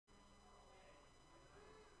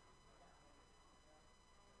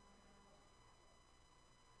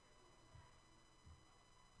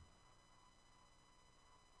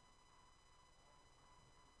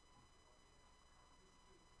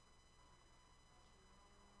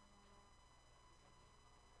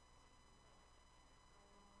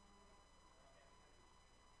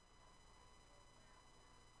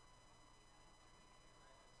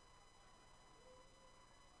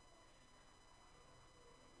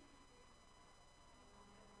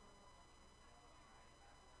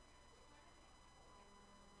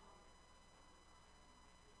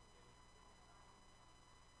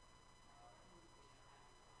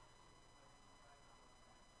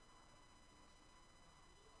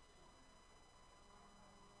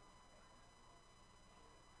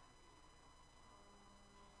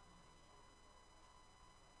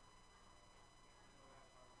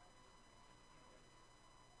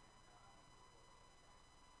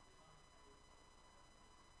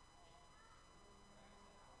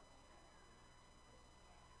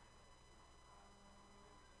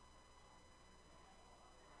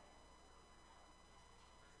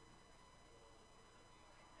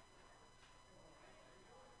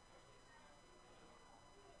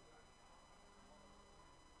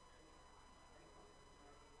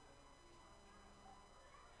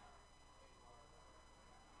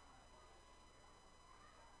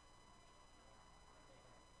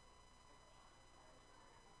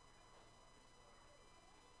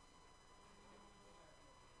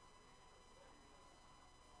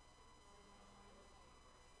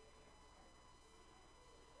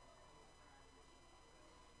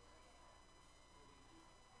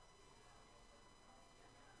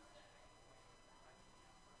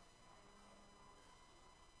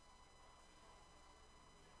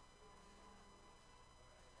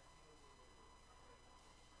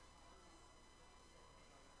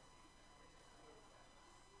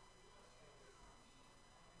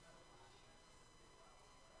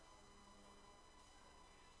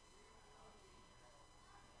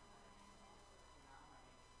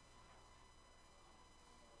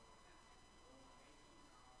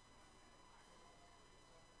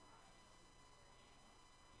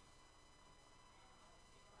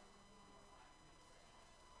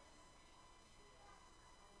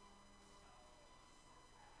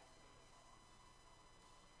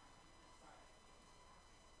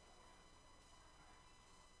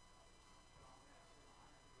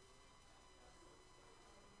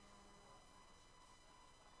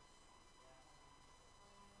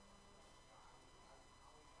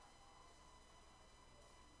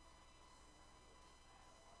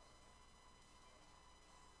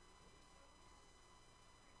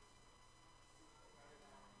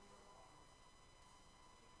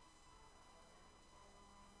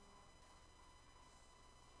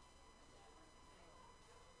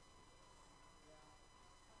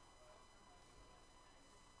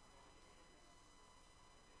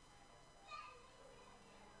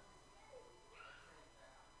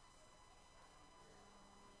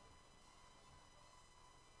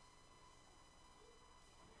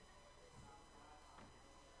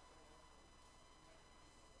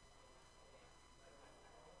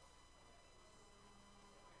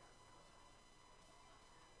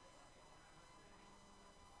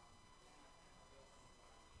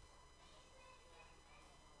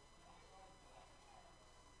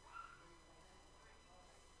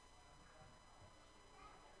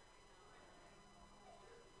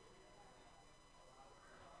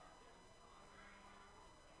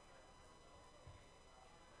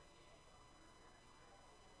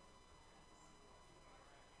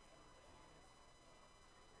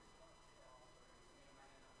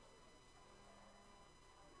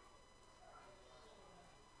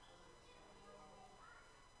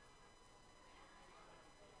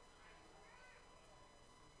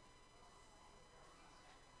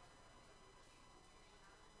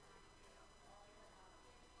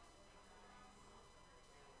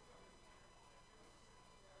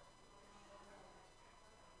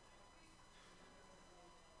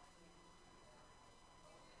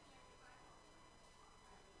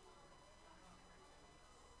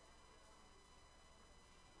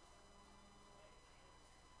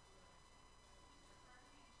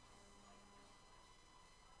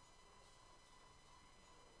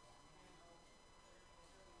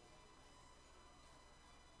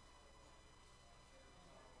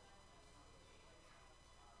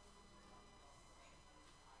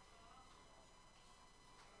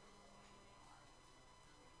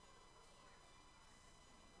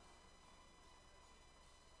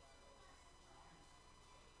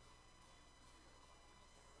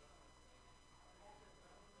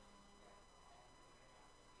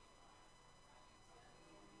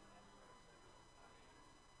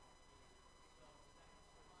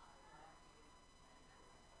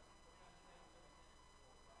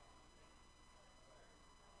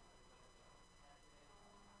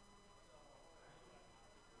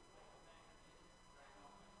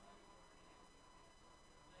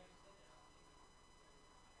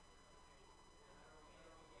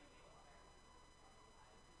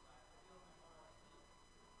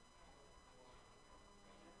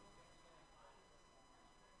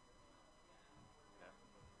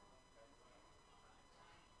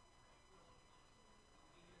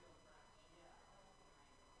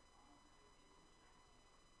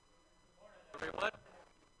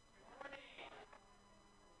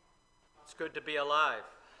It's good to be alive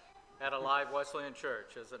at Alive Wesleyan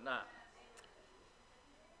Church, is it not?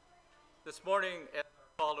 This morning, at our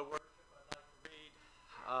call to worship, I'd like to read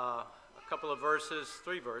a couple of verses,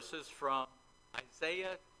 3 verses from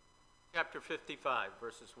Isaiah chapter 55,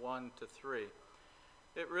 verses 1 to 3.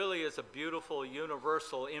 It really is a beautiful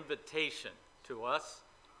universal invitation to us,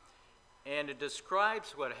 and it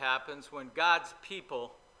describes what happens when God's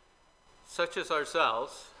people, such as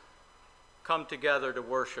ourselves, come together to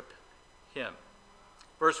worship Him.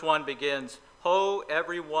 Verse 1 begins, "Ho,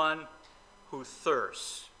 everyone who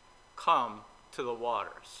thirsts, come to the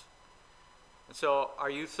waters." And so, are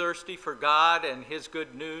you thirsty for God and His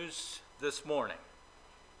good news this morning?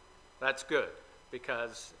 That's good,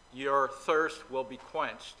 because your thirst will be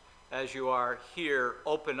quenched as you are here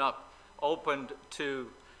opened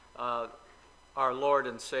to our Lord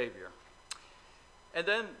and Savior. And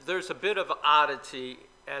then there's a bit of oddity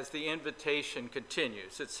as the invitation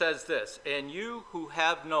continues. It says this, "And you who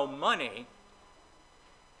have no money,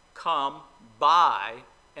 come, buy,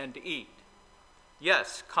 and eat."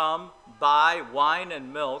 Yes, come, buy wine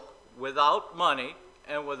and milk without money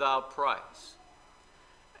and without price.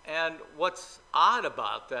 And what's odd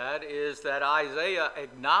about that is that Isaiah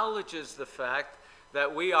acknowledges the fact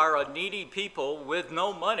that we are a needy people with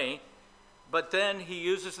no money, but then he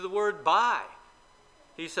uses the word buy.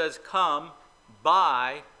 He says, "Come,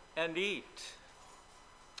 buy, and eat."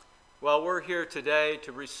 Well, we're here today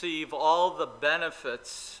to receive all the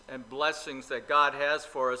benefits and blessings that God has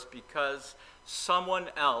for us because someone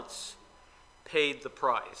else paid the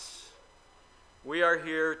price. We are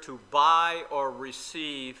here to buy or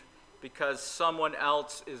receive because someone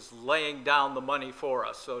else is laying down the money for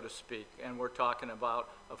us, so to speak. And we're talking about,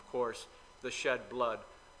 of course, the shed blood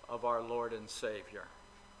of our Lord and Savior.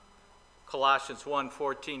 Colossians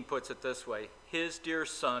 1:14 puts it this way, "His dear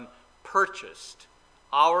Son purchased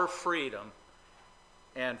our freedom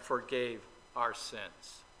and forgave our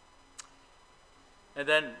sins." And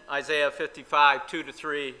then Isaiah 55, 2 to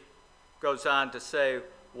 3 goes on to say,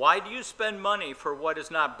 "Why do you spend money for what is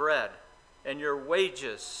not bread, and your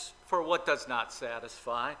wages for what does not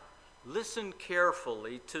satisfy? Listen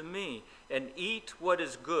carefully to me, and eat what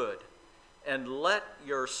is good, and let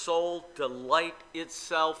your soul delight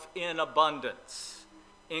itself in abundance.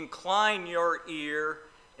 Incline your ear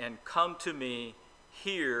and come to me,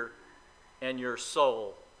 hear, and your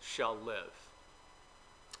soul shall live."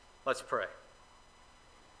 Let's pray.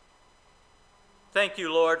 Thank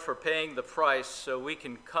you, Lord, for paying the price so we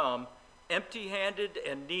can come empty-handed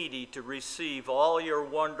and needy to receive all your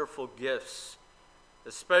wonderful gifts,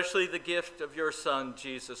 especially the gift of your Son,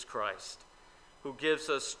 Jesus Christ, who gives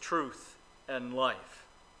us truth and life.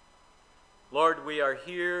 Lord, we are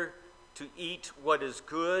here to eat what is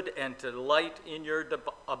good and to delight in your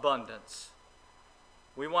abundance.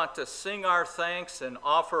 We want to sing our thanks and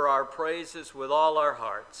offer our praises with all our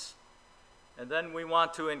hearts. And then we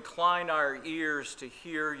want to incline our ears to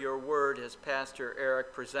hear your word as Pastor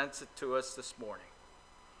Eric presents it to us this morning.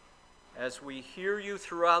 As we hear you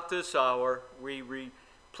throughout this hour,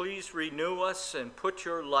 please renew us and put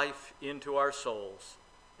your life into our souls.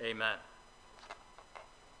 Amen.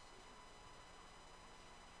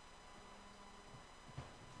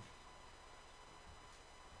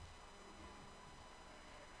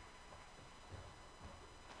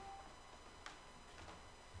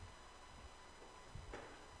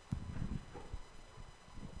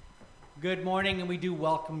 Good morning, and we do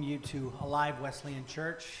welcome you to Alive Wesleyan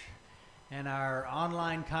Church and our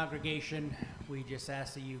online congregation. We just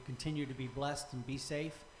ask that you continue to be blessed and be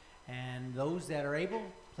safe. And those that are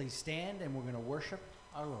able, please stand, and we're going to worship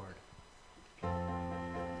our Lord.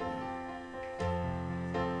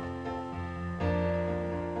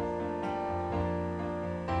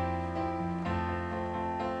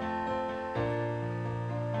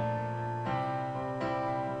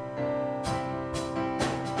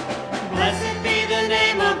 Blessed be the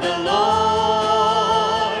name of the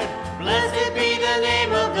Lord. Blessed be the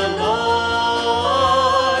name of the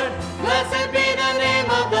Lord. Blessed be the name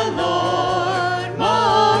of the Lord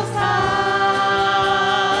Most High.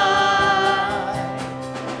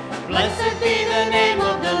 Blessed be the name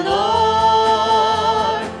of the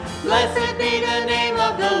Lord. Blessed be the name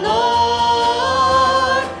of the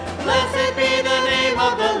Lord. Blessed be the name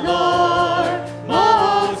of the Lord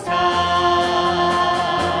Most High.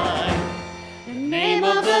 The name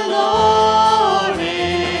of the Lord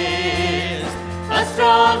is a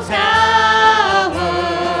strong tower.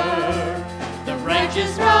 The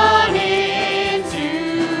righteous run into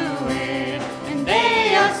it, and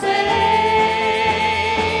they are saved.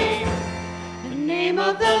 The name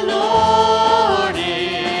of the Lord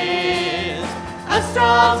is a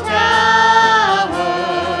strong tower.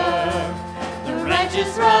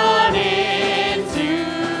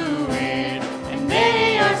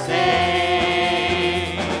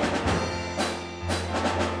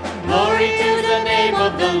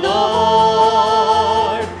 of the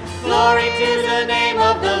Lord. Glory to the name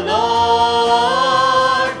of the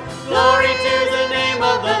Lord. Glory to the name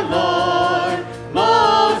of the Lord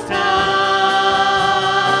Most High.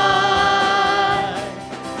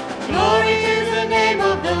 Glory to the name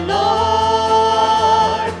of the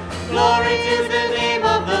Lord. Glory to the name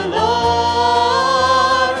of the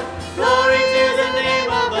Lord. Glory to the name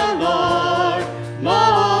of the Lord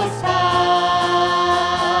Most High.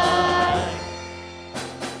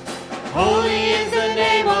 Holy is the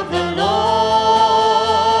name of the Lord.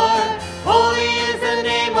 Holy is the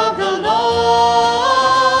name of the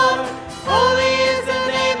Lord. Holy is the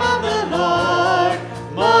name of the Lord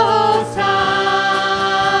Most High.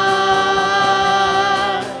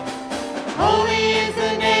 Holy is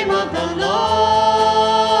the name of the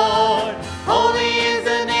Lord. Holy is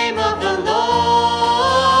the name of the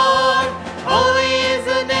Lord. Holy is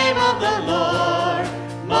the name of the Lord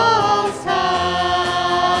Most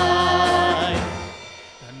High.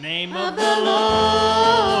 The name of the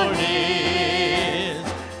Lord is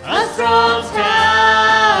a strong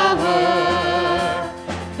tower.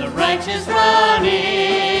 The righteous run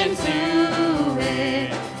into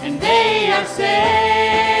it, and they are saved.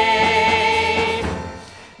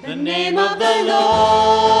 The name of the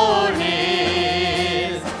Lord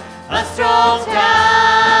is a strong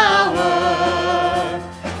tower.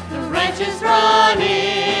 The righteous run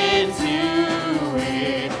into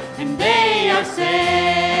it, and they are saved.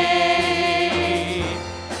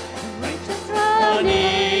 The righteous run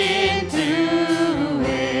into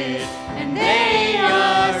it, and they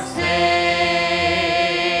are saved.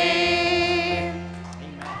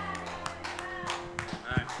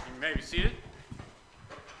 All right, you may be seated.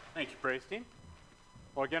 Thank you, praise team.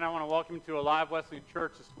 Well, again, I want to welcome you to Alive Wesleyan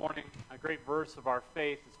Church this morning. A great verse of our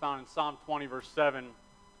faith is found in Psalm 20, verse 7. It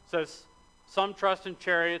says, "Some trust in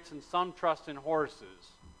chariots and some trust in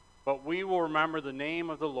horses, but we will remember the name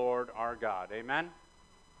of the Lord our God." Amen?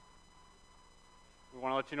 We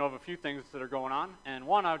want to let you know of a few things that are going on. And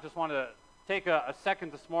one, I just want to take a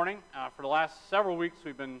second this morning. For the last several weeks,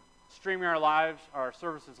 we've been streaming our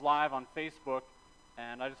services live on Facebook.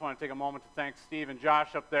 And I just want to take a moment to thank Steve and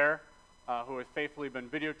Josh up there, who have faithfully been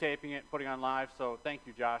videotaping it, putting it on live. So thank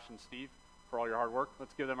you, Josh and Steve, for all your hard work.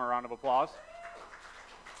 Let's give them a round of applause.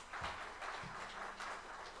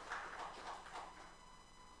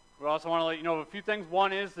 We also want to let you know of a few things.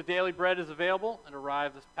 One is the Daily Bread is available. It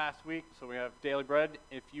arrived this past week, so we have Daily Bread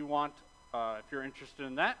if you want, if you're interested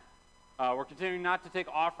in that. We're continuing not to take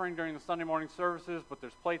offering during the Sunday morning services, but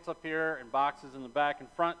there's plates up here and boxes in the back and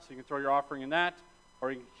front, so you can throw your offering in that,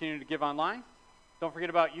 or you can continue to give online. Don't forget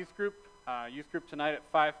about youth group. Youth group tonight at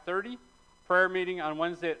 5:30. Prayer meeting on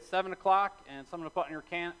Wednesday at 7 o'clock. And something to put on your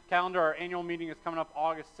calendar, our annual meeting is coming up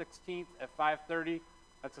August 16th at 5:30.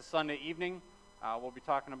 That's a Sunday evening. We'll be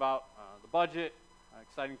talking about the budget,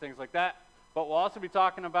 exciting things like that. But we'll also be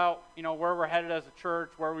talking about, where we're headed as a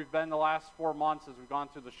church, where we've been the last 4 months as we've gone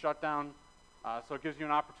through the shutdown. So it gives you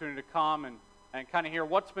an opportunity to come and kind of hear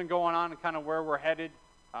what's been going on and kind of where we're headed.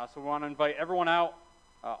 So we want to invite everyone out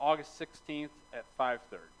August 16th at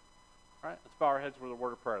 5:30. All right, let's bow our heads with a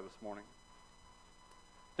word of prayer this morning.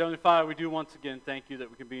 Heavenly Father, we do once again thank you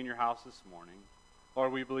that we can be in your house this morning.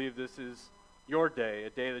 Lord, we believe this is your day,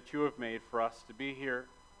 a day that you have made for us to be here,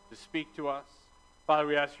 to speak to us. Father,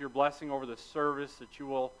 we ask your blessing over this service, that you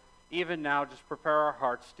will even now just prepare our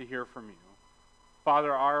hearts to hear from you.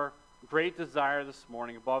 Father, our great desire this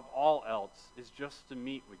morning, above all else, is just to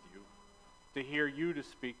meet with you, to hear you to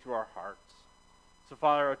speak to our hearts. So,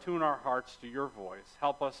 Father, attune our hearts to your voice.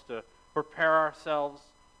 Help us to prepare ourselves.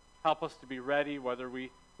 Help us to be ready, whether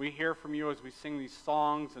we hear from you as we sing these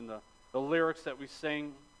songs and the lyrics that we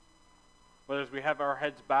sing, whether as we have our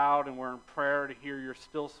heads bowed and we're in prayer to hear your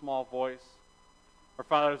still small voice, or,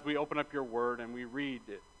 Father, as we open up your word and we read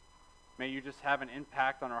it, may you just have an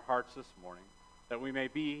impact on our hearts this morning, that we may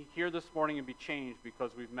be here this morning and be changed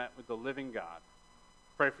because we've met with the living God.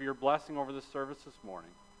 Pray for your blessing over this service this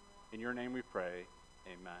morning. In your name we pray,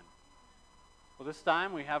 amen. Well, this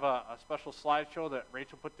time we have a special slideshow that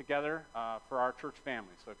Rachel put together for our church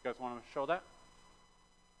family. So if you guys want to show that.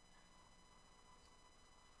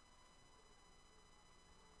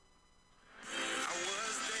 I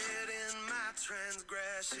was dead in my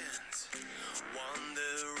transgressions,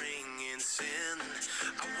 wandering in sin.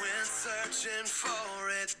 I went searching for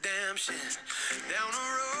redemption, down a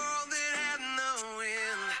road that had no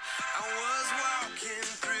end. I was walking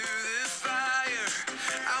through the fire,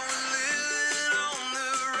 I was living on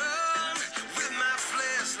the run, with my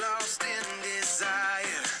flesh lost in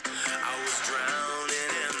desire. I was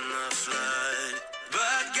drowning in the flood,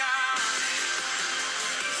 but God,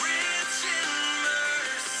 rich in mercy,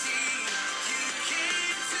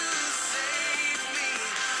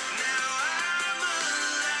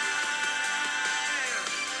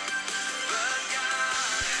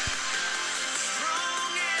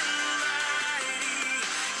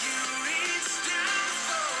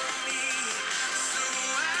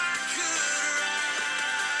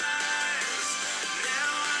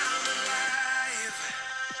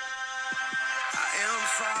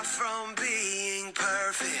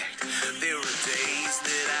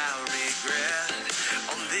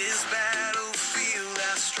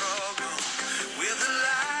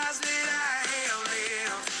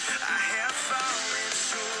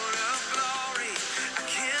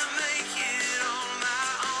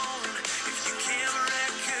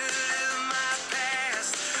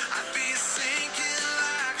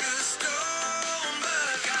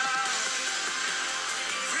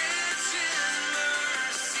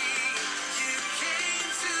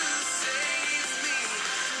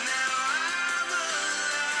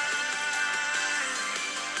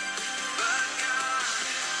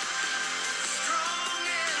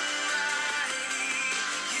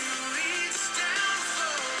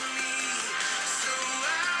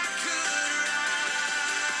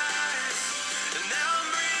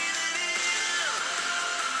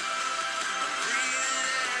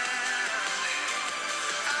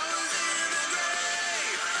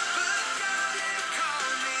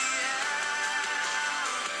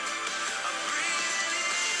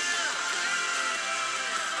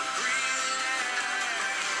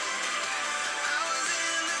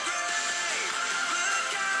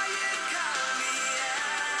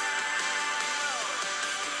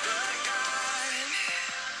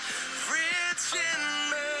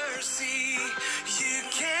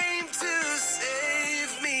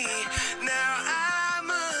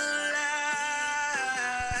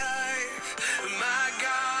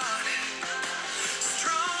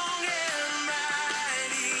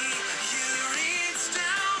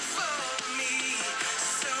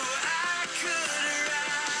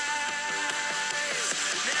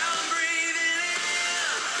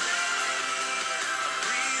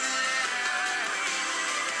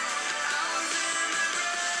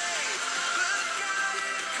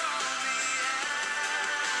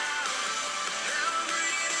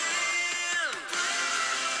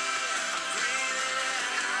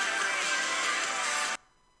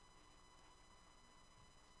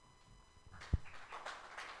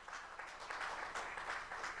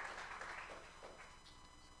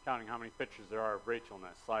 counting how many pictures there are of Rachel in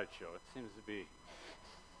that slideshow. It seems to be.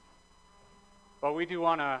 But we do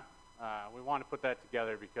want to put that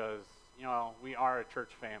together because, you know, we are a church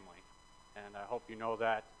family, and I hope you know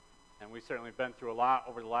that. And we've certainly been through a lot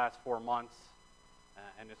over the last 4 months,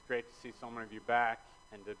 and it's great to see so many of you back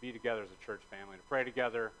and to be together as a church family, to pray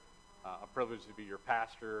together. A privilege to be your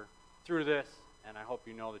pastor through this, and I hope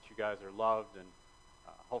you know that you guys are loved, and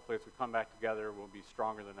hopefully as we come back together, we'll be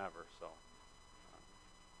stronger than ever. So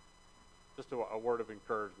just a word of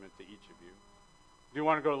encouragement to each of you. We do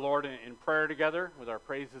want to go to the Lord in prayer together with our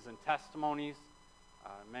praises and testimonies.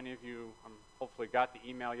 Many of you hopefully got the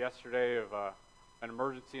email yesterday of an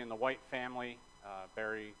emergency in the White family.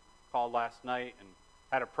 Barry called last night and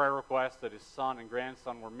had a prayer request that his son and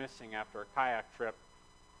grandson were missing after a kayak trip.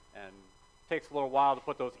 And it takes a little while to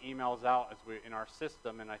put those emails out in our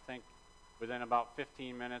system, and I think within about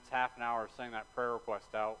 15 minutes, half an hour of sending that prayer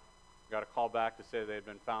request out, we got a call back to say they had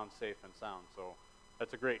been found safe and sound. So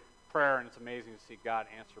that's a great prayer, and it's amazing to see God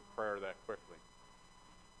answer prayer that quickly.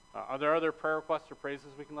 Are there other prayer requests or praises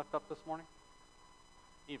we can lift up this morning?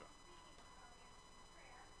 Eva.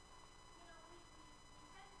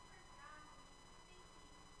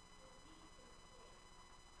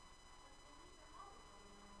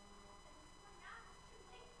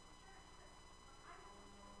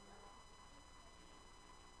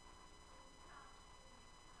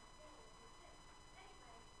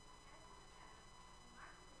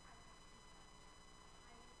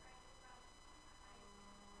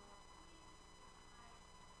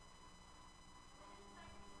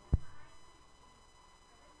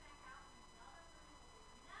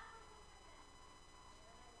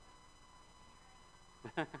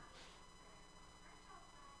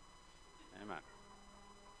 Amen.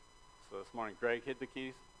 So this morning, Greg hid the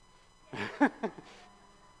keys.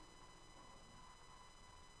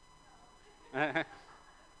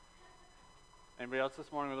 Anybody else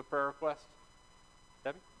this morning with a prayer request?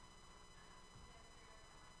 Debbie?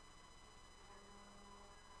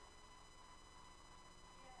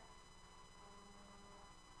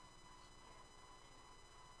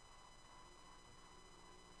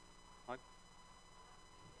 Mike?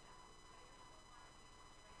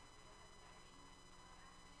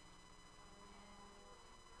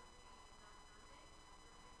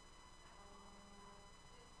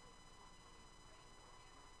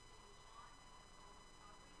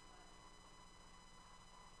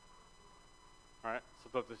 All right, so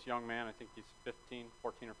about this young man, I think he's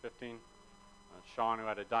 14 or 15, Sean, who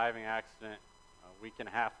had a diving accident a week and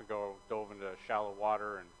a half ago, dove into shallow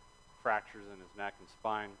water and fractures in his neck and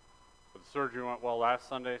spine. But the surgery went well last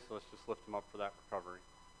Sunday, so let's just lift him up for that recovery.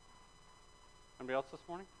 Anybody else this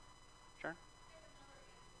morning? Sharon?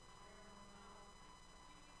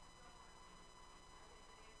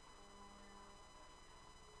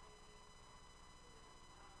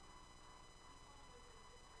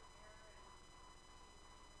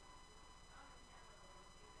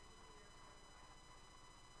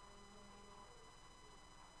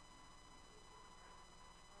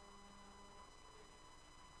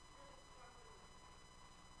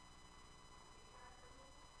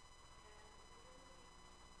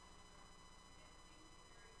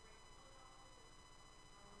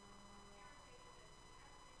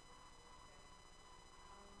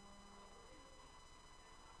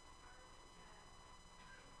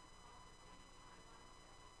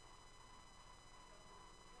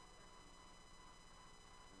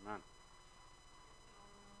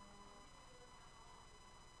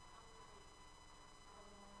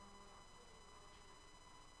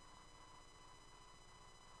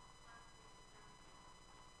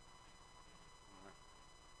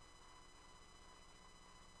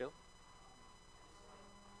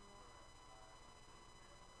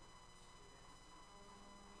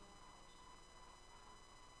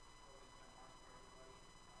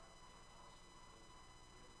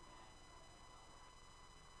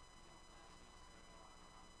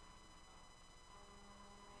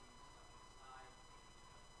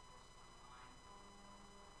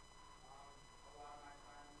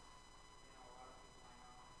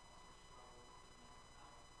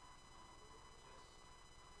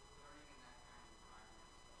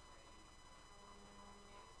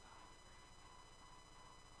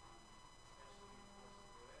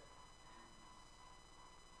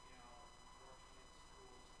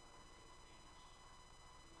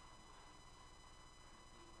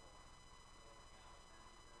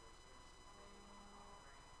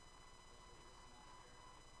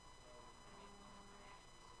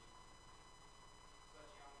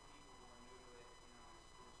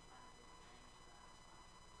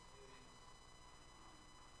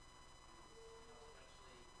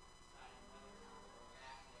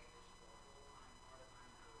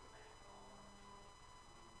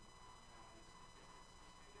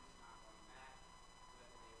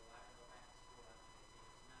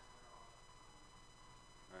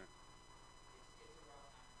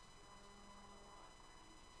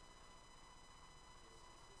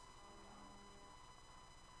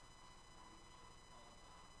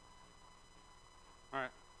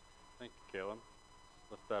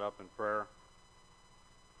 that up in prayer.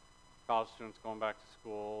 College students going back to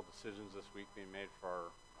school, decisions this week being made for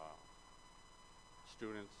our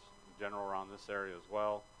students in general around this area as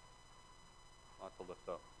well. A lot to lift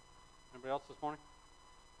up. Anybody else this morning?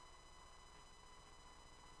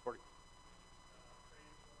 Cordy.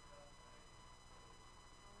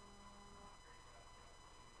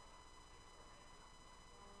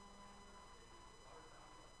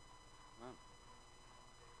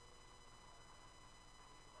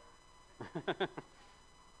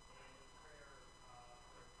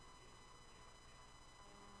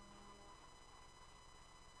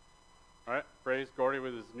 All right, praise Gordy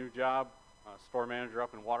with his new job, store manager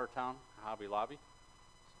up in Watertown, Hobby Lobby.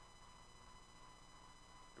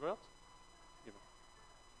 Anybody else? Eva.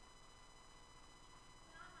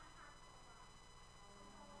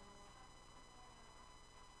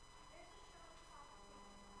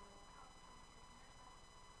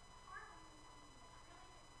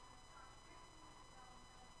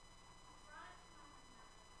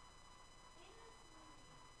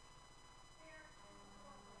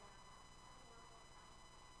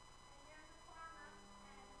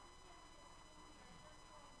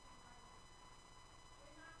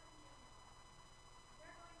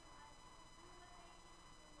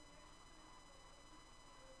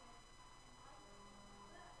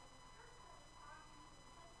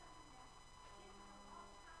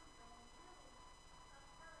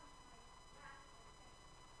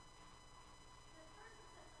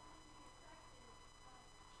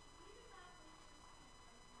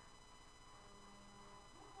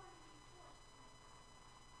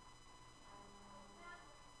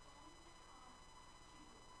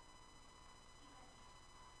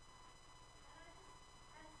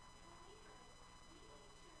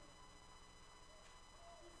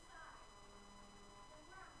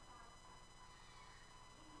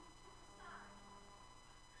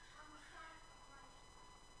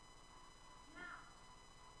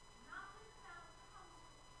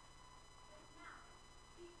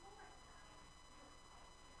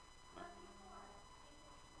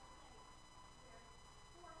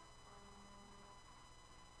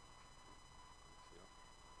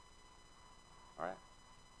 All right.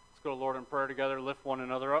 Let's go to Lord in prayer together, lift one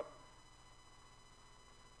another up.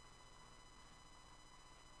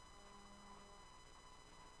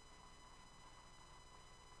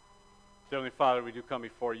 Heavenly Father, we do come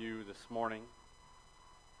before you this morning.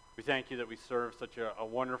 We thank you that we serve such a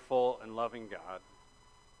wonderful and loving God.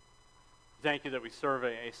 We thank you that we serve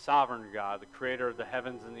a sovereign God, the creator of the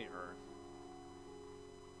heavens and the earth.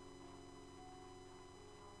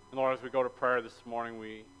 And Lord, as we go to prayer this morning,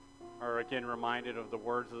 we are again reminded of the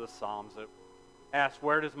words of the Psalms that ask,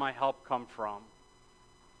 where does my help come from?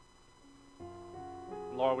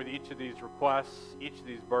 And Lord, with each of these requests, each of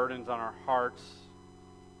these burdens on our hearts,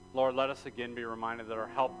 Lord, let us again be reminded that our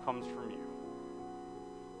help comes from you.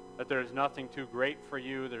 That there is nothing too great for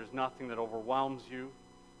you. There's nothing that overwhelms you.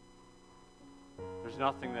 There's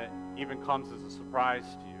nothing that even comes as a surprise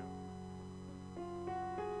to you.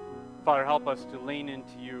 Father, help us to lean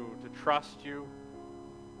into you, to trust you,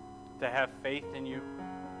 to have faith in you.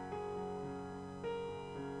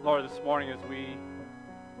 Lord, this morning as we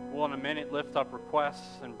will in a minute lift up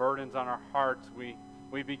requests and burdens on our hearts,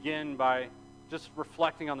 we begin by just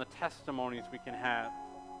reflecting on the testimonies we can have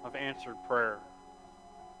of answered prayer.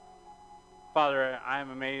 Father, I am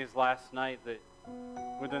amazed last night that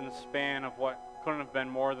within the span of what couldn't have been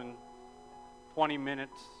more than 20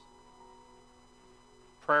 minutes,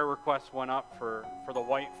 prayer requests went up for the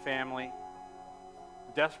White family.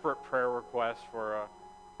 Desperate prayer requests for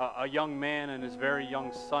a young man and his very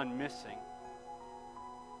young son missing.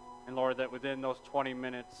 And Lord, that within those 20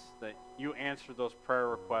 minutes that you answered those prayer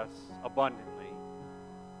requests abundantly.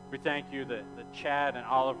 We thank you that Chad and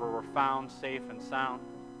Oliver were found safe and sound,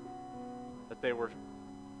 that they were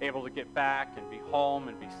able to get back and be home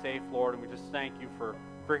and be safe, Lord. And we just thank you for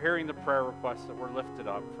hearing the prayer requests that were lifted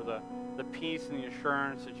up, for the peace and the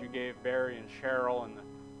assurance that you gave Barry and Cheryl and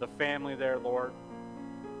the family there, Lord.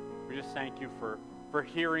 We just thank you for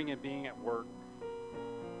hearing and being at work.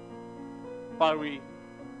 Father, we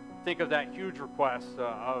think of that huge request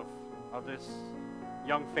of this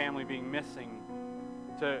young family being missing,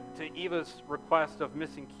 to Eva's request of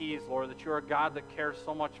missing keys, Lord, that you're a God that cares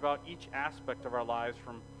so much about each aspect of our lives,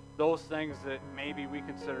 from those things that maybe we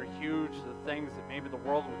consider huge to the things that maybe the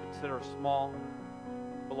world would consider small.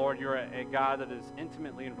 But Lord, you're a God that is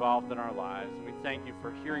intimately involved in our lives, and we thank you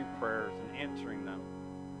for hearing prayers and answering them.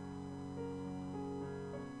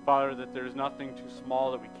 Father, that there's nothing too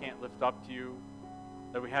small that we can't lift up to you,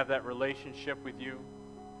 that we have that relationship with you.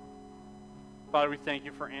 Father, we thank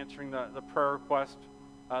you for answering the prayer request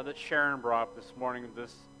that Sharon brought up this morning,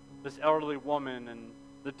 this elderly woman and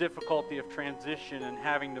the difficulty of transition and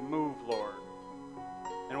having to move, Lord.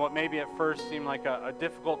 And what maybe at first seemed like a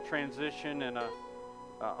difficult transition and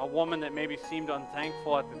a woman that maybe seemed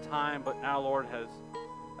unthankful at the time, but now, Lord, has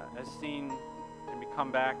seen and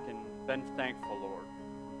become back and been thankful, Lord.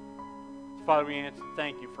 So, Father, we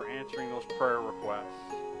thank you for answering those prayer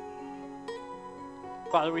requests.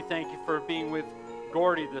 Father, we thank you for being with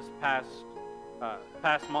Gordy this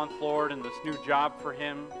past month, Lord, and this new job for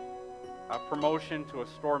him, a promotion to a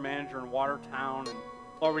store manager in Watertown. And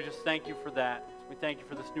Lord, we just thank you for that. We thank you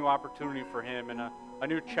for this new opportunity for him and a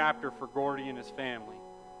new chapter for Gordy and his family.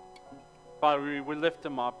 Father, we lift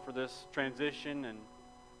him up for this transition and,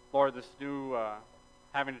 Lord, this new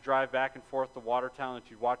having to drive back and forth to Watertown,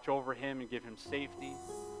 that you'd watch over him and give him safety.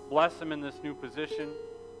 Bless him in this new position.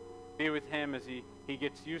 Be with him as he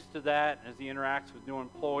gets used to that, as he interacts with new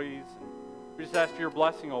employees. And we just ask for your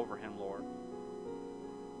blessing over him, Lord.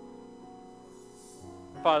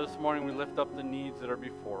 Father, this morning we lift up the needs that are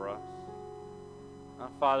before us.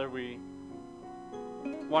 Father, we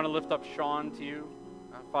want to lift up Sean to you.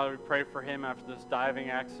 Father, we pray for him after this diving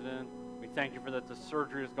accident. We thank you for that the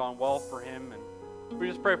surgery has gone well for him. And we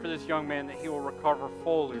just pray for this young man that he will recover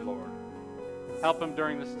fully, Lord. Help him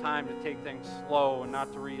during this time to take things slow and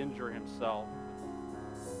not to re-injure himself.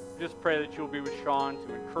 We just pray that you'll be with Sean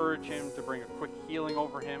to encourage him, to bring a quick healing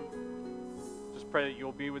over him. Just pray that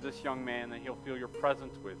you'll be with this young man, that he'll feel your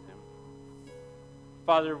presence with him.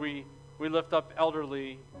 Father, we lift up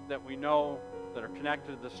elderly that we know that are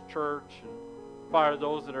connected to this church. And Father,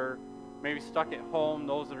 those that are maybe stuck at home,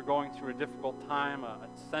 those that are going through a difficult time, a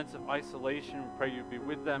sense of isolation, we pray you'd be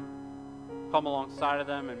with them. Come alongside of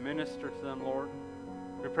them and minister to them, Lord.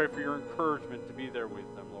 We pray for your encouragement to be there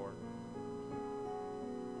with them, Lord.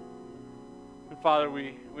 And Father,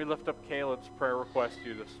 we lift up Caleb's prayer request to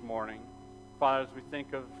you this morning. Father, as we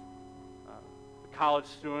think of the college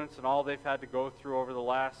students and all they've had to go through over the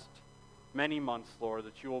last many months, Lord,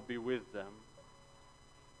 that you will be with them.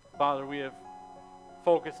 Father, we have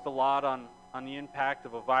focused a lot on the impact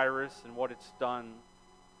of a virus and what it's done.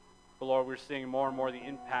 But Lord, we're seeing more and more the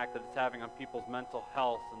impact that it's having on people's mental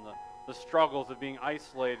health and the struggles of being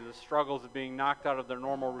isolated, the struggles of being knocked out of their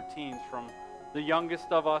normal routines, from the youngest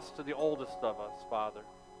of us to the oldest of us, Father.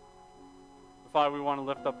 Father, we want to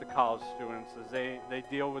lift up the college students as they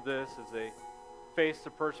deal with this, as they face the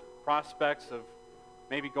prospects of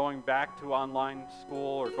maybe going back to online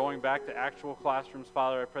school or going back to actual classrooms.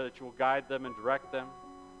 Father, I pray that you will guide them and direct them.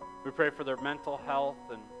 We pray for their mental health,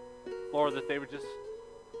 and Lord, that they would just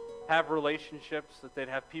have relationships, that they'd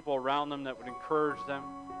have people around them that would encourage them.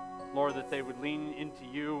 Lord, that they would lean into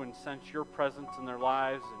you and sense your presence in their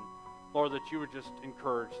lives, and Lord, that you would just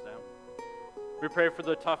encourage them. We pray for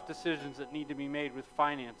the tough decisions that need to be made with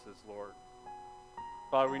finances, Lord.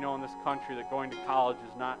 Father, we know in this country that going to college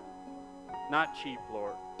is not cheap,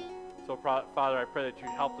 Lord. So, Father, I pray that you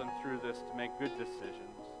help them through this to make good decisions.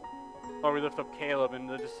 Lord, we lift up Caleb and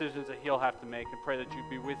the decisions that he'll have to make, and pray that you'd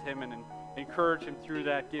be with him and encourage him through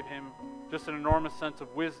that. Give him just an enormous sense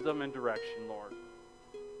of wisdom and direction, Lord.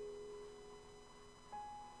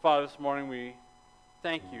 Father, this morning we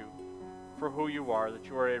thank you for who you are, that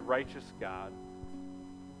you are a righteous God.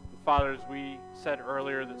 And Father, as we said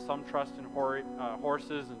earlier, that some trust in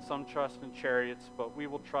horses and some trust in chariots, but we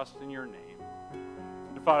will trust in your name.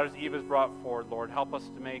 And Father, as Eva's brought forward, Lord, help us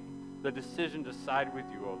to make the decision to side with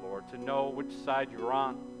you, O Lord, to know which side you're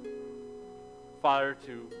on. Father,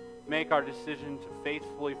 to make our decision to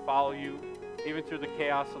faithfully follow you, even through the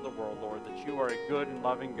chaos of the world, Lord, that you are a good and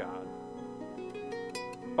loving God.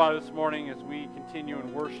 Father, this morning as we continue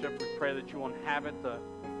in worship, we pray that you will inhabit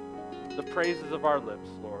the praises of our lips,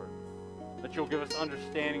 Lord, that you'll give us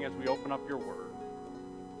understanding as we open up your word.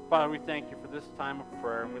 Father, we thank you for this time of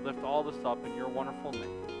prayer, and we lift all this up in your wonderful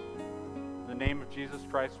name. In the name of Jesus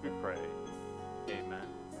Christ we pray. Amen.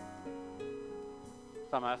 So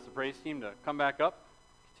I'm going to ask the praise team to come back up,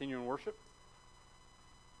 continue in worship.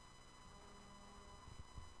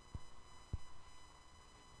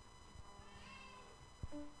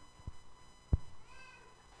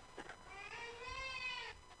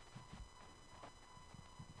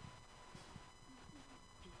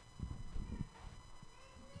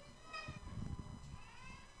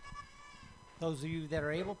 Those of you that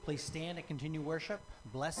are able, please stand and continue worship.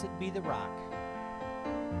 Blessed be the rock.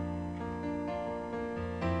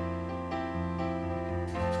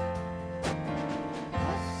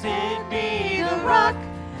 Blessed be the rock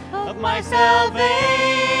of my salvation.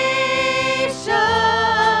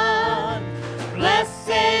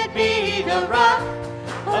 Blessed be the rock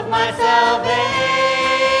of my salvation.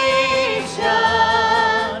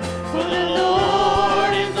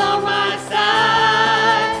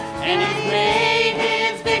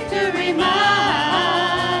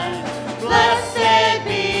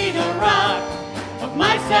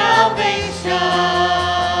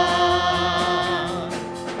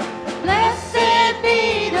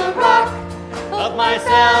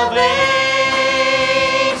 salvation.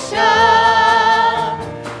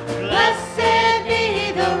 Blessed be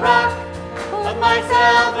the rock of my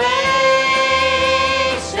salvation.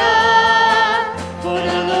 For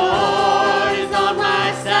the Lord is on my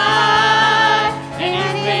side, and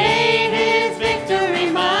He's made His victory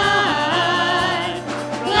mine.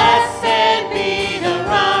 Blessed be the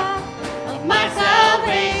rock of my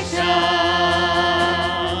salvation.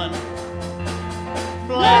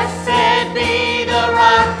 Blessed be the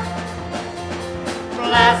rock.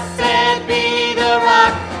 Blessed be the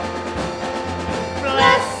rock.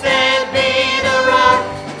 Blessed be the rock.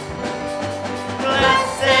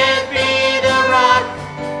 Blessed be the rock.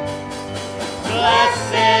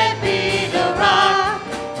 Blessed be the rock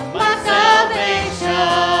of my salvation.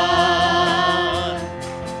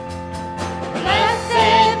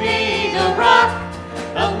 Blessed be the rock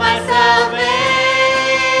of my salvation.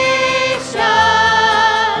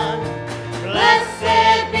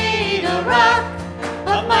 Blessed be the rock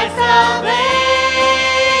of my salvation.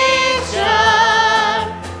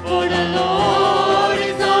 For the Lord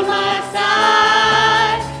is on my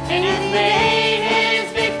side, and He's made His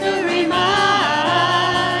victory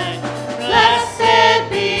mine. Blessed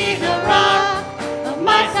be the rock of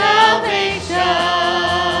my salvation.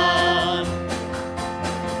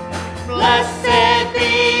 Blessed be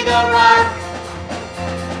the rock.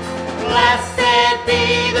 Blessed be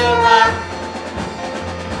the rock.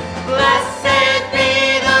 Blessed be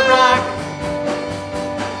the rock.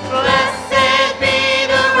 Blessed be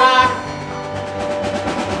the rock.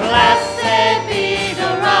 Blessed be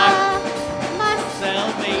the rock. My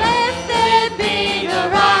salvation. Blessed be the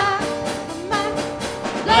rock.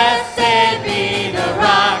 Blessed be the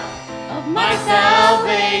rock of my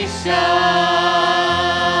salvation.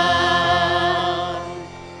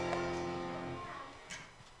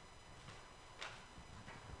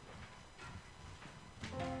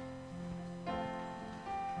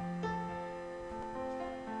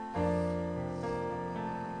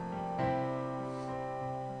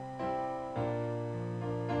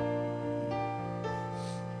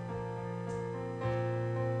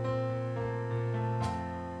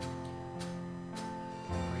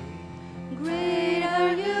 Great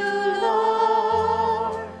are you,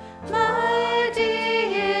 Lord, mighty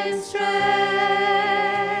in strength.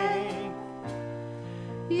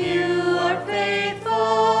 You are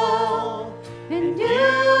faithful, and you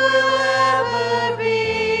will ever be.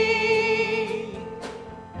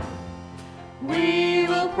 We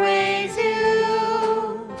will praise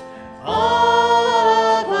you all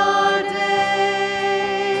of our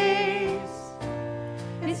days.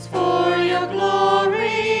 It's for your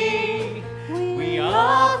glory we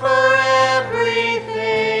offer everything.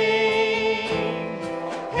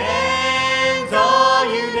 Hands, all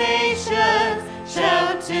you nations,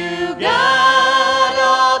 shout to God,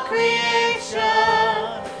 all creation.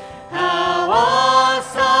 How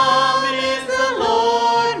awesome is the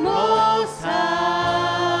Lord Most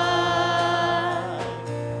High.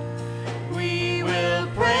 We will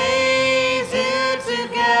praise you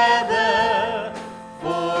together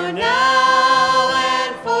for now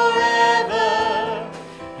and forever.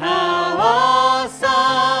 How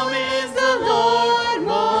awesome is the Lord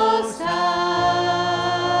Most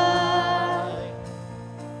High.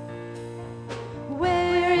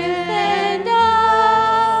 Where you send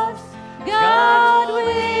us, God,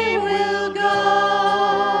 we will go.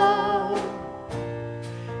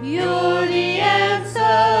 You're the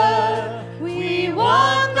answer we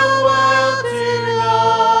want the world to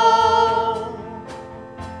know.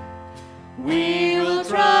 We will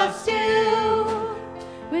trust you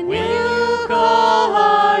when you call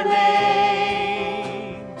our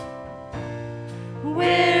name.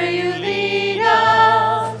 Where you lead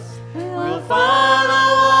us, we'll follow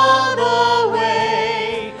all the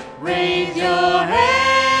way. Raise your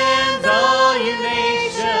hands, all you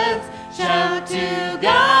nations, shout to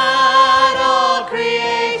God, all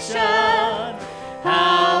creation.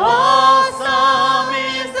 How awesome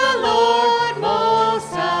is the Lord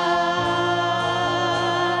Most High.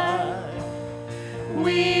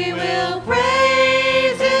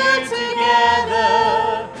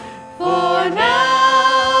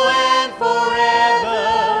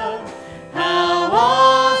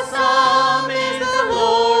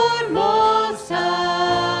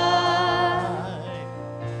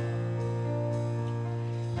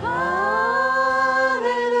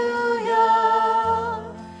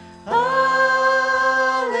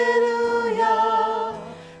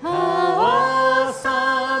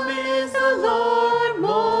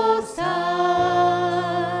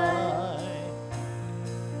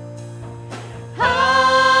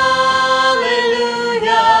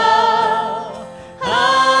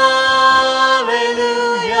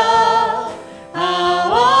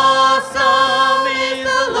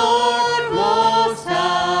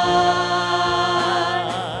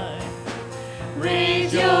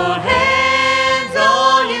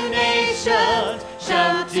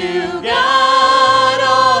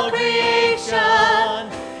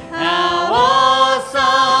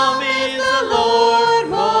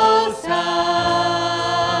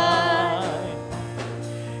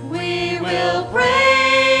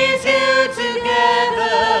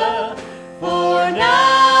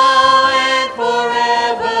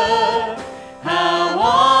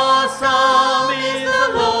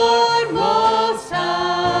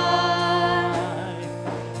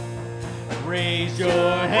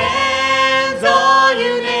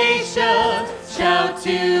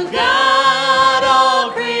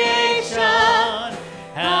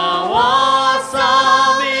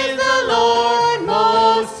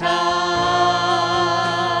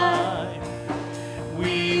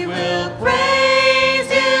 We will praise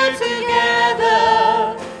you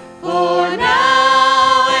together, for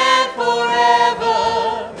now and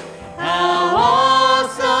forever. How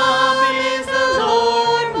awesome is the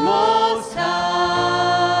Lord Most High.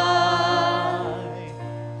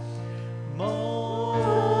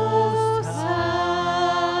 Most High.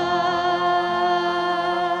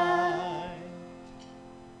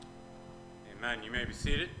 Amen. You may be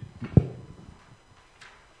seated. I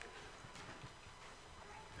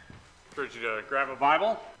encourage you to grab a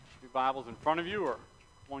Bible. Two Bibles in front of you or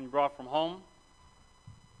one you brought from home.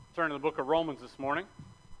 Turn to the book of Romans this morning.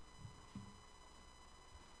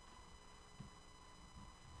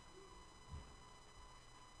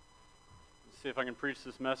 Let's see if I can preach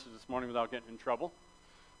this message this morning without getting in trouble.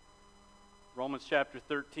 Romans chapter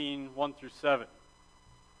 13, 1 through 7.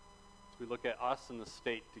 As we look at us and the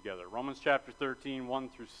state together. Romans chapter 13, 1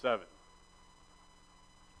 through 7.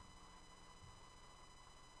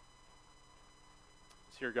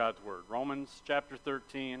 Let's hear God's word. Romans chapter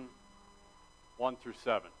 13, 1 through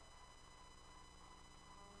 7.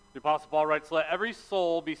 The Apostle Paul writes, "Let every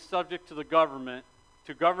soul be subject to the government,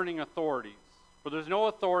 to governing authorities. For there's no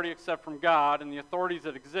authority except from God, and the authorities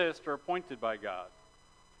that exist are appointed by God.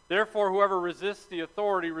 Therefore, whoever resists the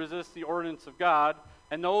authority resists the ordinance of God,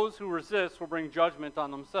 and those who resist will bring judgment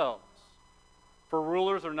on themselves. For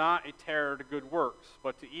rulers are not a terror to good works,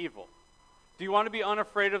 but to evil. Do you want to be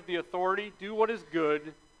unafraid of the authority? Do what is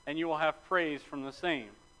good, and you will have praise from the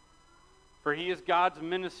same. For he is God's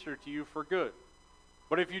minister to you for good.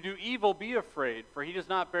 But if you do evil, be afraid, for he does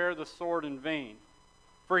not bear the sword in vain.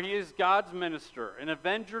 For he is God's minister, an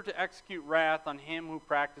avenger to execute wrath on him who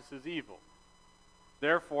practices evil.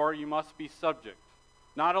 Therefore you must be subject,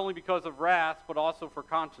 not only because of wrath, but also for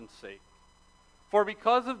conscience sake. For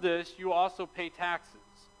because of this you also pay taxes,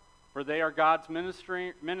 for they are God's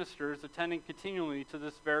ministers attending continually to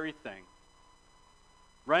this very thing.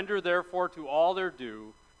 Render therefore to all their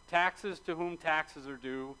due, taxes to whom taxes are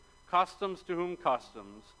due, customs to whom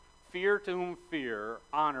customs, fear to whom fear,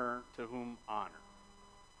 honor to whom honor."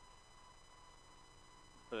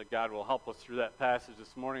 That God will help us through that passage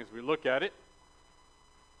this morning as we look at it.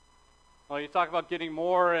 Well, you talk about getting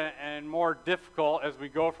more and more difficult as we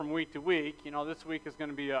go from week to week. You know, this week is going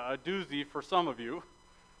to be a doozy for some of you.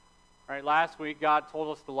 Right? Last week, God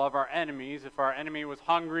told us to love our enemies. If our enemy was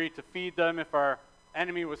hungry, to feed them. If our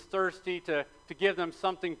enemy was thirsty, to give them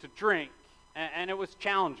something to drink. And it was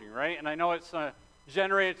challenging, right? And I know it's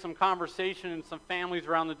generated some conversation in some families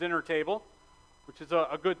around the dinner table, which is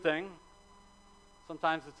a good thing.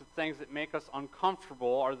 Sometimes it's the things that make us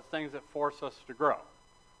uncomfortable are the things that force us to grow.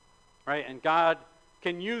 Right? And God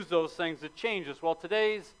can use those things to change us. Well,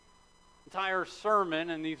 today's entire sermon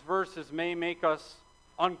and these verses may make us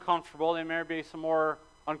uncomfortable. There may be some more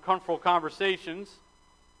uncomfortable conversations.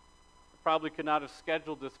 I probably could not have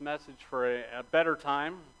scheduled this message for a better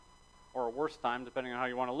time or a worse time, depending on how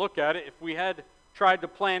you want to look at it, if we had tried to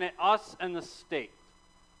plan it, us and the state.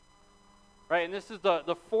 Right? And this is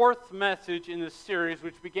the fourth message in this series,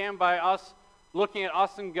 which began by us looking at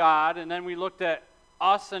us and God, and then we looked at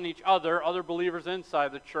us and each other believers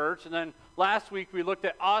inside the church, and then last week we looked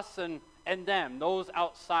at us and them, those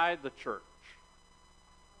outside the church.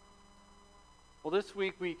 Well, this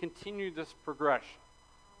week we continue this progression.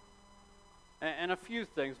 And a few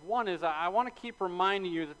things. One is I want to keep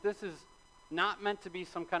reminding you that this is not meant to be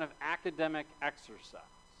some kind of academic exercise.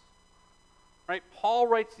 Right? Paul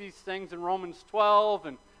writes these things in Romans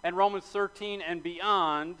 12 and Romans 13 and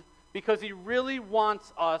beyond because he really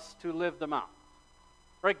wants us to live them out.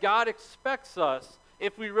 Right? God expects us,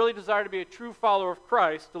 if we really desire to be a true follower of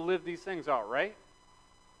Christ, to live these things out, right?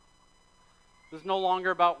 This is no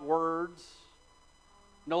longer about words,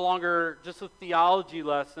 no longer just a theology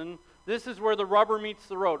lesson. This is where the rubber meets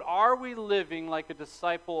the road. Are we living like a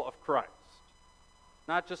disciple of Christ?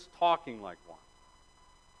 Not just talking like one.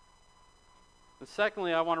 And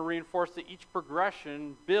secondly, I want to reinforce that each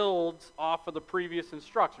progression builds off of the previous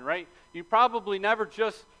instruction, right? You probably never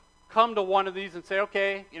just come to one of these and say,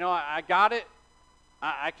 okay, you know, I got it.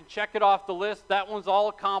 I can check it off the list. That one's all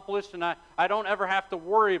accomplished, and I don't ever have to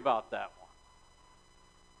worry about that one.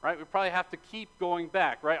 Right? We probably have to keep going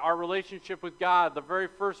back, right? Our relationship with God, the very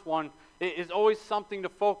first one, is always something to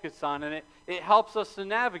focus on, and it helps us to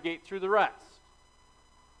navigate through the rest.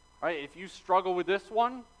 Right? If you struggle with this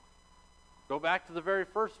one, go back to the very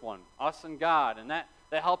first one, us and God, and that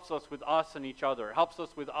helps us with us and each other. It helps us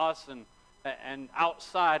with us and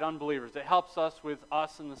outside unbelievers. It helps us with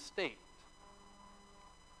us and the state.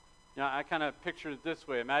 You know, I kind of picture it this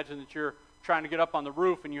way. Imagine that you're trying to get up on the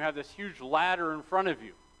roof and you have this huge ladder in front of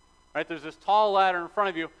you. right? There's this tall ladder in front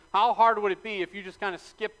of you. How hard would it be if you just kind of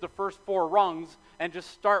skipped the first 4 rungs and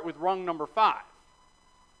just start with rung number 5?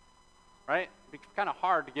 Right? It'd be kind of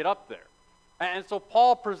hard to get up there. And so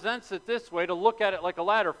Paul presents it this way, to look at it like a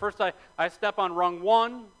ladder. First I step on rung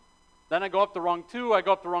 1, then I go up to rung 2, I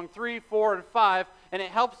go up to rung 3, 4, and 5, and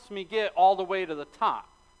it helps me get all the way to the top.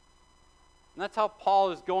 And that's how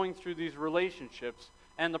Paul is going through these relationships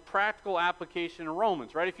and the practical application in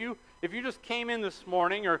Romans, right? If you just came in this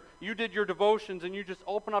morning, or you did your devotions and you just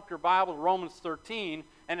open up your Bible to Romans 13,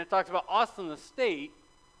 and it talks about us in the state,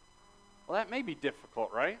 well, that may be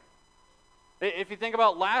difficult, right? If you think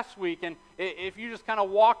about last week, and if you just kind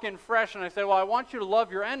of walk in fresh and I say, well, I want you to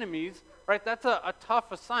love your enemies, right, that's a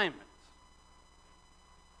tough assignment.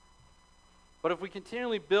 But if we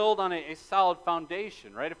continually build on a solid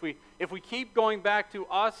foundation, right, if we keep going back to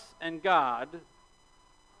us and God,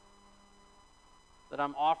 that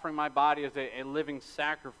I'm offering my body as a living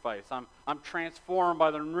sacrifice, I'm transformed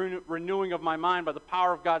by the renewing of my mind, by the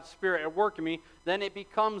power of God's Spirit at work in me, then it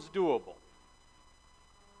becomes doable.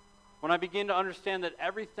 When I begin to understand that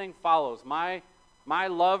everything follows, my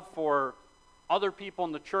love for other people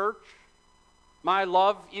in the church, my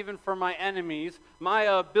love even for my enemies, my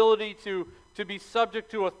ability to be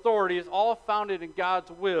subject to authority is all founded in God's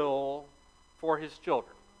will for His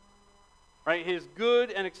children. Right? His good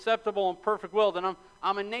and acceptable and perfect will, then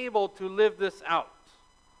I'm enabled to live this out,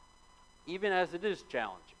 even as it is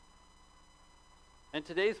challenging. And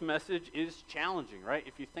today's message is challenging, right?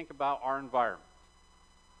 If you think about our environment.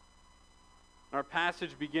 Our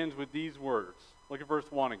passage begins with these words. Look at verse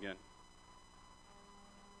 1 again.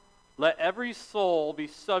 Let every soul be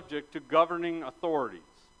subject to governing authorities.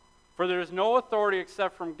 For there is no authority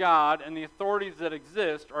except from God, and the authorities that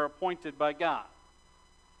exist are appointed by God.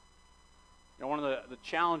 You know, one of the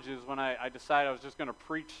challenges when I decided I was just going to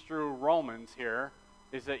preach through Romans here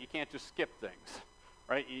is that you can't just skip things,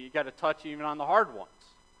 right? You got to touch even on the hard ones.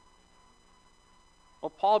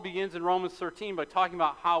 Well, Paul begins in Romans 13 by talking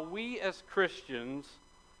about how we as Christians,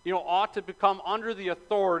 ought to become under the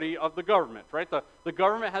authority of the government, right? The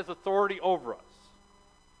government has authority over us.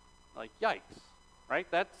 Like, yikes, right?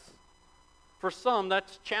 For some,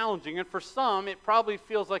 that's challenging, and for some, it probably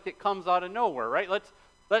feels like it comes out of nowhere, right?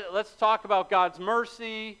 Let's talk about God's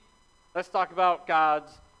mercy. Let's talk about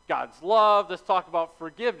God's love. Let's talk about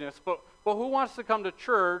forgiveness. But who wants to come to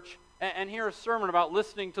church and hear a sermon about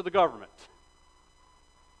listening to the government?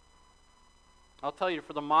 I'll tell you,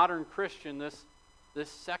 for the modern Christian, this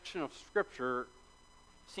section of Scripture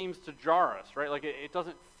seems to jar us, right? Like it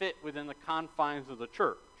doesn't fit within the confines of the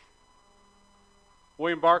church.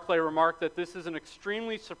 William Barclay remarked that this is an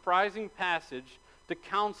extremely surprising passage to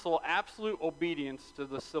counsel absolute obedience to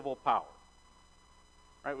the civil power.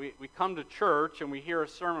 Right? We come to church and we hear a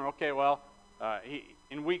sermon. Okay, well,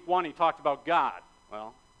 in week 1 he talked about God.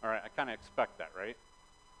 Well, all right, I kind of expect that, right?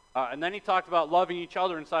 And then he talked about loving each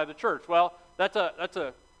other inside the church. Well,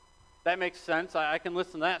 that makes sense. I can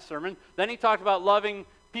listen to that sermon. Then he talked about loving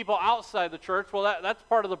people outside the church. Well, that's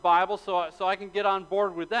part of the Bible, so I can get on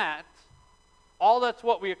board with that. All that's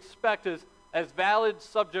what we expect as valid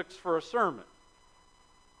subjects for a sermon.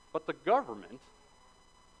 But the government,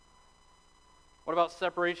 what about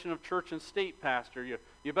separation of church and state, Pastor?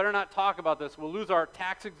 You better not talk about this. We'll lose our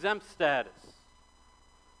tax-exempt status.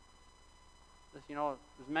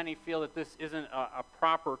 Many feel that this isn't a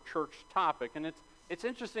proper church topic, and it's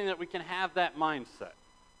interesting that we can have that mindset.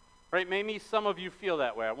 Right? Maybe some of you feel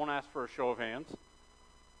that way. I won't ask for a show of hands.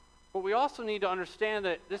 But we also need to understand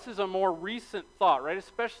that this is a more recent thought, right?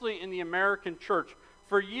 Especially in the American church.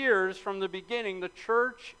 For years, from the beginning, the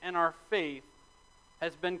church and our faith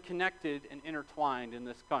has been connected and intertwined in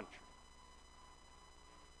this country.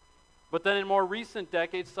 But then in more recent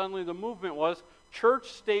decades, suddenly the movement was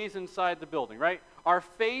church stays inside the building, right? Our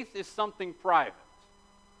faith is something private.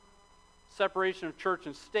 Separation of church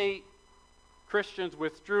and state. Christians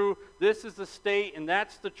withdrew. This is the state and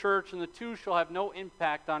that's the church, and the two shall have no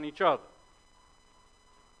impact on each other.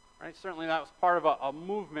 Right? Certainly that was part of a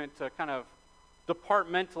movement to kind of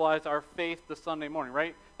departmentalize our faith to Sunday morning,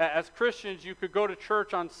 right? As Christians, you could go to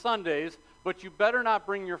church on Sundays, but you better not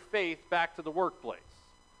bring your faith back to the workplace.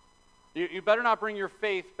 You better not bring your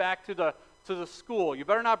faith back to the school. You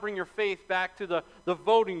better not bring your faith back to the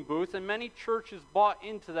voting booth. And many churches bought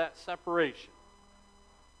into that separation,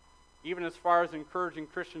 even as far as encouraging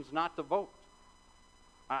Christians not to vote.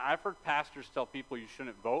 I've heard pastors tell people you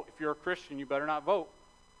shouldn't vote. If you're a Christian, you better not vote.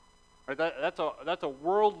 Right? That's a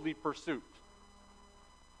worldly pursuit.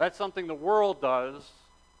 That's something the world does,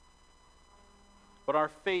 but our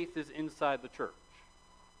faith is inside the church.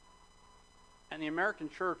 And the American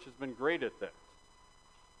church has been great at this.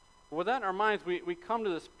 With that in our minds, we come to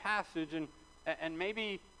this passage, and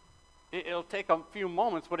maybe it'll take a few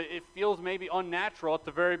moments, but it feels maybe unnatural at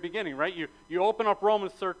the very beginning, right? You open up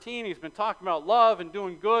Romans 13, he's been talking about love and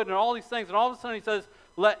doing good and all these things, and all of a sudden he says,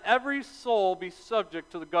 let every soul be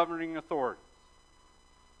subject to the governing authority.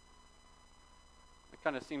 It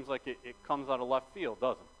kind of seems like it comes out of left field,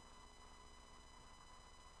 doesn't it?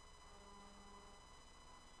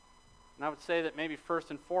 And I would say that maybe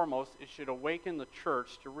first and foremost, it should awaken the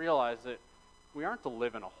church to realize that we aren't to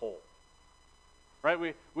live in a hole. Right?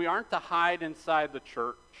 We aren't to hide inside the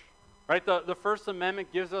church. Right? The First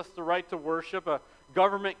Amendment gives us the right to worship. A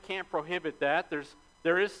government can't prohibit that.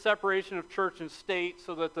 There is separation of church and state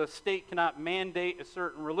so that the state cannot mandate a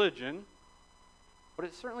certain religion. But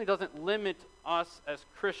it certainly doesn't limit us as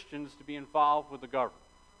Christians to be involved with the government.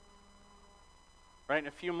 Right? In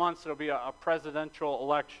a few months, there'll be a presidential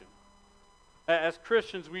election. As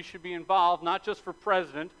Christians, we should be involved, not just for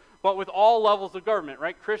president, but with all levels of government,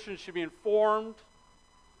 right? Christians should be informed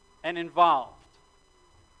and involved.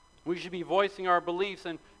 We should be voicing our beliefs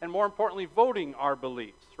and more importantly, voting our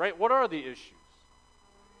beliefs, right? What are the issues?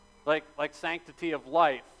 Like sanctity of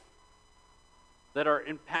life that are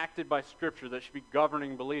impacted by Scripture that should be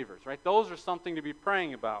governing believers, right? Those are something to be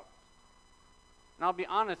praying about. And I'll be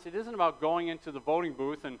honest, it isn't about going into the voting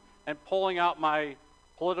booth and pulling out my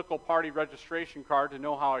political party registration card to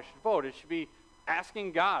know how I should vote. It should be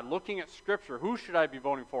asking God, looking at Scripture, who should I be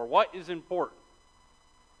voting for? What is important?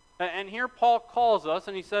 And here Paul calls us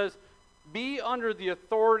and he says, be under the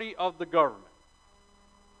authority of the government.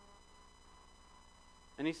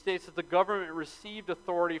 And he states that the government received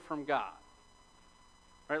authority from God.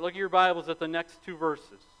 All right, look at your Bibles at the next two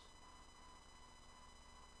verses.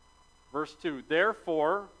 Verse 2,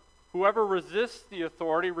 therefore, whoever resists the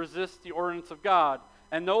authority resists the ordinance of God,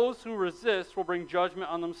 and those who resist will bring judgment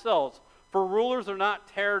on themselves. For rulers are not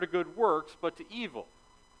terror to good works, but to evil.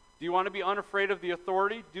 Do you want to be unafraid of the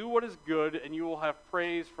authority? Do what is good, and you will have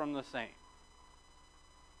praise from the same.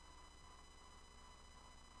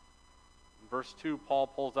 In verse 2, Paul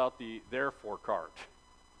pulls out the therefore card.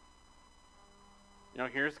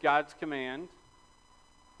 Here's God's command.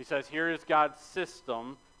 He says, here is God's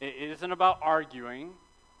system. It isn't about arguing.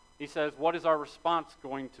 He says, what is our response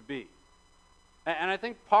going to be? And I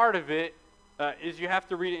think part of it is you have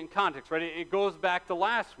to read it in context, right? It goes back to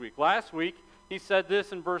last week. Last week, he said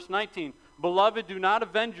this in verse 19, beloved, do not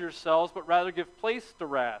avenge yourselves, but rather give place to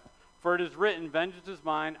wrath. For it is written, vengeance is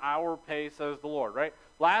mine, I will repay, says the Lord, right?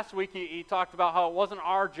 Last week, he talked about how it wasn't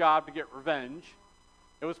our job to get revenge.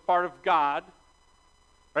 It was part of God,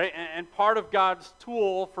 right? And part of God's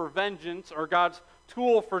tool for vengeance, or God's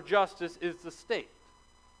tool for justice, is the state.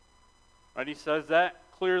 Right? He says that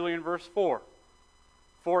clearly in verse 4.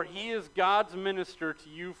 For he is God's minister to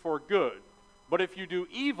you for good. But if you do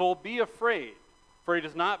evil, be afraid, for he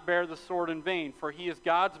does not bear the sword in vain, for he is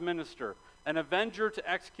God's minister, an avenger to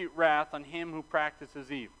execute wrath on him who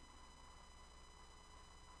practices evil.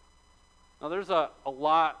 Now there's a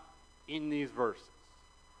lot in these verses.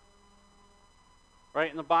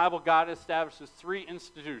 Right? In the Bible, God establishes three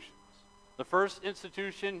institutions. The first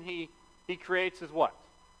institution he creates is what?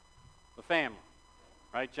 The family.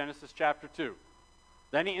 Right? Genesis chapter 2.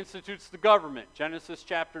 Then he institutes the government, Genesis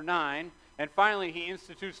chapter 9. And finally, he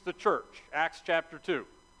institutes the church, Acts chapter 2.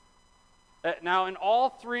 Now, in all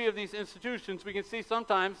three of these institutions, we can see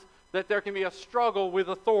sometimes that there can be a struggle with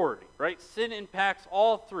authority, right? Sin impacts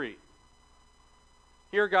all three.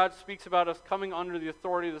 Here, God speaks about us coming under the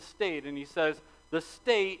authority of the state, and he says, the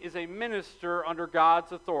state is a minister under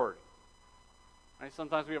God's authority. Right?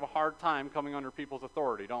 Sometimes we have a hard time coming under people's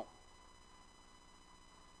authority, don't we?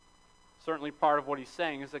 Certainly part of what he's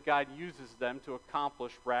saying is that God uses them to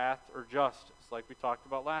accomplish wrath or justice, like we talked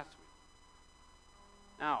about last week.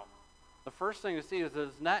 Now, the first thing to see is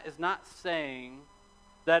that is not saying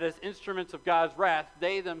that as instruments of God's wrath,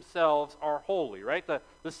 they themselves are holy, right?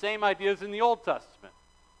 The same idea is in the Old Testament,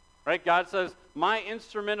 right? God says, my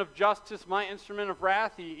instrument of justice, my instrument of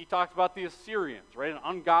wrath, he talks about the Assyrians, right? An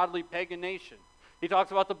ungodly pagan nation. He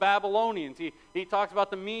talks about the Babylonians. He talks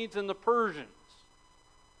about the Medes and the Persians.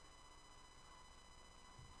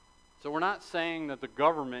 So we're not saying that the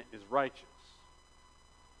government is righteous,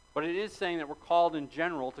 but it is saying that we're called in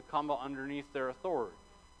general to come underneath their authority.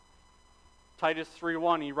 Titus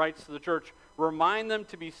 3:1, he writes to the church, remind them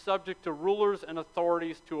to be subject to rulers and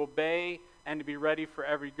authorities, to obey and to be ready for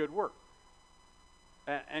every good work.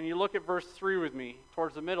 And you look at verse 3 with me,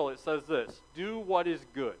 towards the middle, it says this, do what is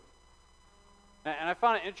good. And I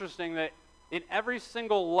found it interesting that in every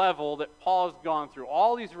single level that Paul has gone through,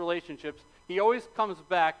 all these relationships, he always comes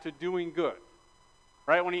back to doing good.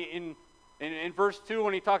 Right? When he In verse 2,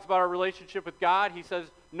 when he talks about our relationship with God, he says,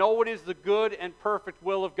 know what is the good and perfect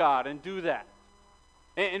will of God, and do that.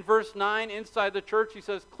 In verse 9, inside the church, he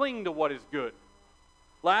says, cling to what is good.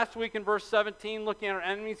 Last week in verse 17, looking at our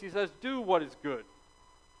enemies, he says, do what is good.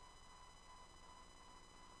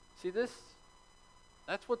 See,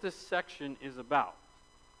 that's what this section is about.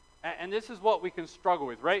 And this is what we can struggle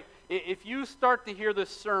with, right? If you start to hear this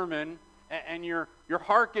sermon and your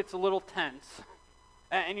heart gets a little tense,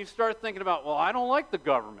 and you start thinking about, well, I don't like the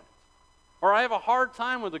government, or I have a hard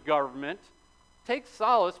time with the government, take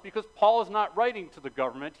solace because Paul is not writing to the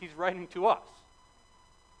government, he's writing to us.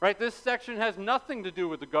 Right? This section has nothing to do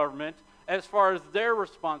with the government as far as their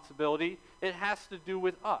responsibility. It has to do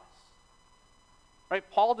with us. Right?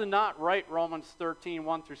 Paul did not write Romans 13,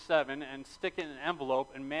 1 through 7 and stick it in an envelope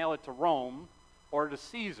and mail it to Rome or to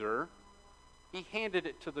Caesar. He handed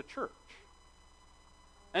it to the church.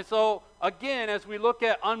 And so, again, as we look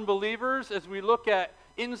at unbelievers, as we look at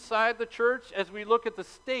inside the church, as we look at the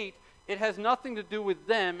state, it has nothing to do with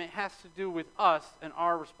them. It has to do with us and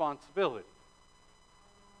our responsibility.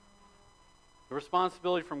 The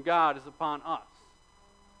responsibility from God is upon us.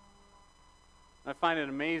 I find it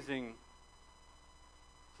amazing,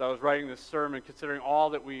 as I was writing this sermon, considering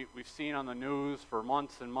all that we've seen on the news for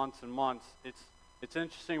months and months and months, it's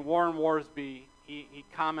interesting. Warren Worsby, he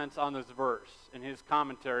comments on this verse in his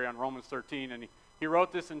commentary on Romans 13, and he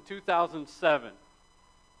wrote this in 2007,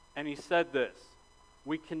 and he said this: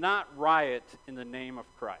 we cannot riot in the name of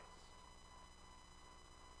Christ.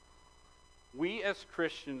 We as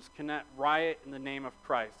Christians cannot riot in the name of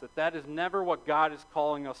Christ. That is never what God is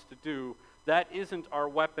calling us to do. That isn't our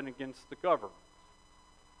weapon against the government.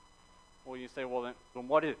 Well, you say, well, then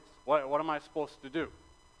what is? What am I supposed to do?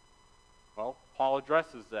 Well, Paul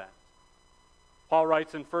addresses that. Paul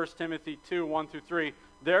writes in 1 Timothy 2, 1 through 3,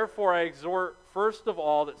 therefore I exhort first of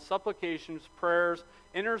all that supplications, prayers,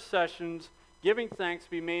 intercessions, giving thanks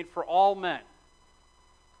be made for all men,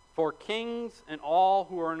 for kings and all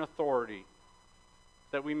who are in authority,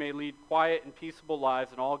 that we may lead quiet and peaceable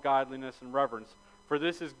lives in all godliness and reverence, for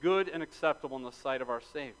this is good and acceptable in the sight of our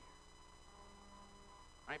Savior.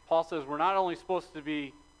 Right? Paul says we're not only supposed to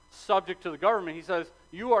be subject to the government, he says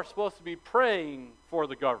you are supposed to be praying for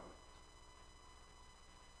the government.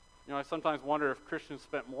 You know, I sometimes wonder if Christians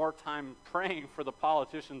spent more time praying for the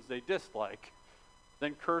politicians they dislike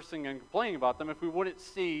than cursing and complaining about them, if we wouldn't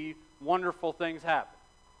see wonderful things happen.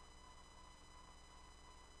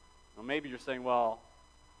 Well, maybe you're saying, well,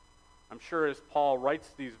 I'm sure as Paul writes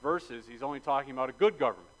these verses, he's only talking about a good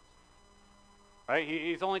government. Right?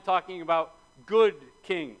 He's only talking about good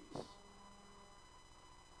kings.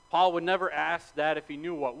 Paul would never ask that if he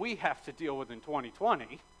knew what we have to deal with in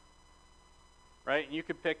 2020. Right? And you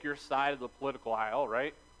could pick your side of the political aisle,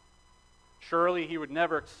 right? Surely he would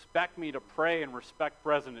never expect me to pray and respect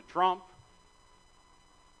President Trump.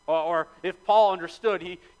 Or if Paul understood,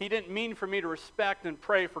 he didn't mean for me to respect and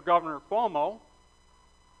pray for Governor Cuomo.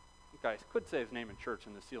 You guys could say his name in church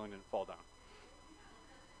and the ceiling didn't fall down.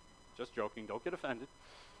 Just joking, don't get offended.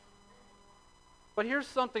 But here's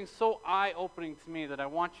something so eye-opening to me that I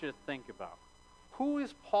want you to think about. Who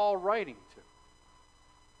is Paul writing to?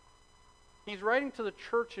 He's writing to the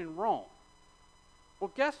church in Rome.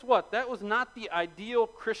 Well, guess what? That was not the ideal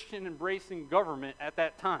Christian embracing government at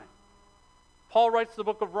that time. Paul writes the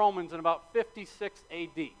book of Romans in about 56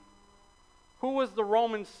 AD. Who was the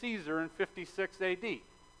Roman Caesar in 56 AD?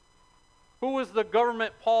 Who was the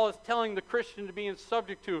government Paul is telling the Christian to be in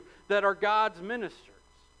subject to that are God's ministers?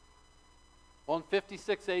 Well, in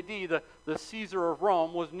 56 AD, the Caesar of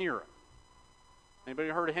Rome was Nero. Anybody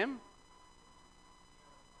heard of him?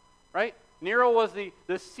 Right? Nero was the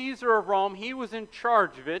Caesar of Rome. He was in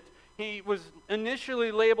charge of it. He was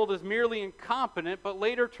initially labeled as merely incompetent, but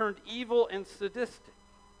later turned evil and sadistic.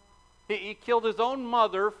 He killed his own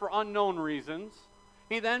mother for unknown reasons.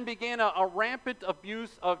 He then began a rampant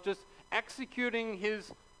abuse of just executing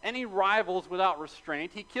any rivals without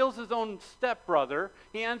restraint. He kills his own stepbrother.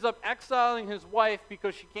 He ends up exiling his wife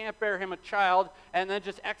because she can't bear him a child, and then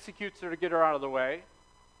just executes her to get her out of the way.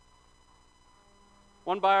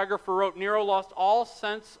 One biographer wrote, Nero lost all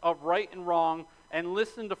sense of right and wrong and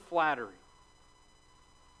listened to flattery.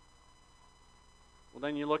 Well,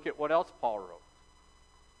 then you look at what else Paul wrote.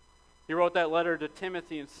 He wrote that letter to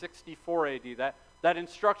Timothy in 64 AD, that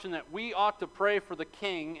instruction that we ought to pray for the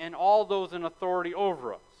king and all those in authority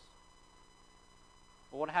over us.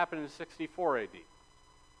 Well, what happened in 64 AD?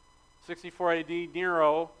 64 AD,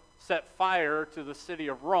 Nero set fire to the city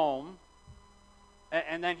of Rome,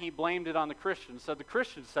 and then he blamed it on the Christians, said the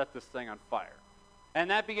Christians set this thing on fire. And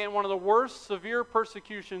that began one of the worst severe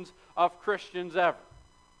persecutions of Christians ever.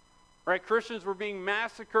 Right? Christians were being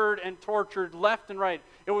massacred and tortured left and right.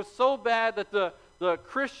 It was so bad that the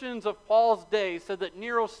Christians of Paul's day said that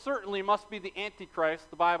Nero certainly must be the Antichrist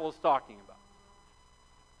the Bible is talking about.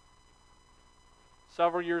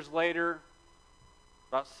 Several years later,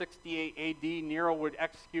 about 68 AD, Nero would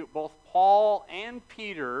execute both Paul and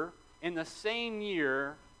Peter in the same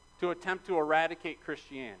year to attempt to eradicate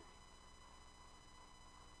Christianity.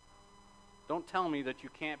 Don't tell me that you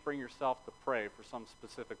can't bring yourself to pray for some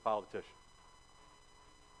specific politician.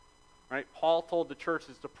 Right? Paul told the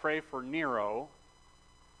churches to pray for Nero,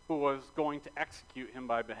 who was going to execute him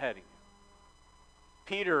by beheading him.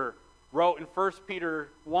 Peter wrote in 1 Peter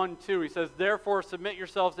 1:2, he says, "Therefore submit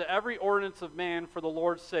yourselves to every ordinance of man for the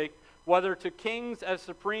Lord's sake, whether to kings as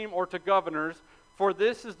supreme or to governors, for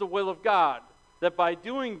this is the will of God, that by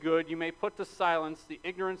doing good you may put to silence the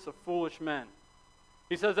ignorance of foolish men."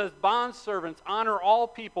 He says, "As bondservants, honor all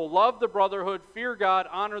people, love the brotherhood, fear God,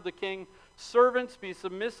 honor the king. Servants, be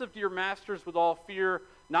submissive to your masters with all fear,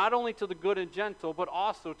 not only to the good and gentle, but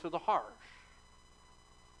also to the harsh."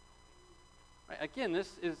 Right? Again,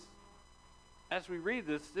 this is, as we read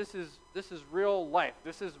this is real life.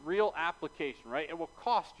 This is real application, right? It will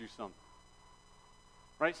cost you something.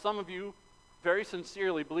 Right? Some of you very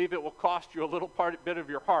sincerely believe it will cost you a little bit of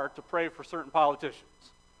your heart to pray for certain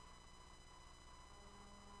politicians.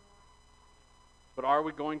 But are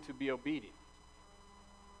we going to be obedient?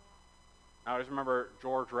 I always remember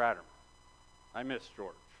George Ratterman. I miss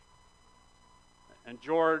George. And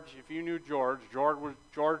George, if you knew George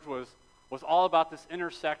was all about this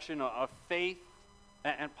intersection of faith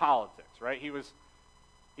and politics, right? He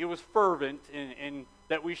was fervent in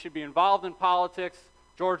that we should be involved in politics.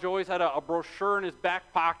 George always had a brochure in his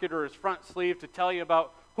back pocket or his front sleeve to tell you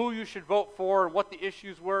about who you should vote for and what the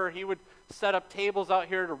issues were. He would set up tables out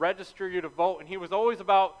here to register you to vote, and he was always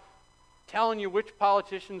about telling you which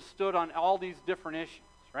politicians stood on all these different issues,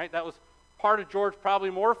 right? That was part of George, probably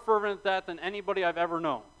more fervent at that than anybody I've ever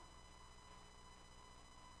known.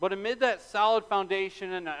 But amid that solid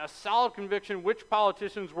foundation and a solid conviction which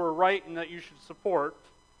politicians were right and that you should support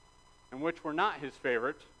and which were not his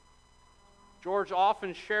favorite, George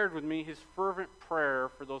often shared with me his fervent prayer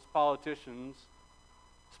for those politicians,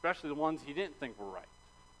 especially the ones he didn't think were right.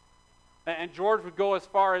 And George would go as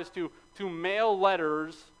far as to mail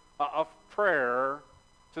letters of prayer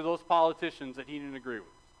to those politicians that he didn't agree with.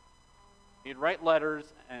 He'd write letters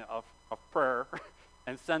of prayer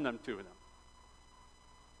and send them to them.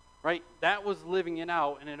 Right? That was living it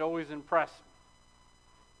out, and it always impressed me.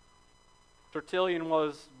 Tertullian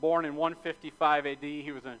was born in 155 AD.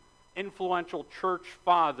 He was an influential church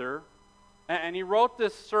father, and he wrote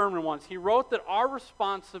this sermon once. He wrote that our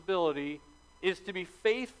responsibility is to be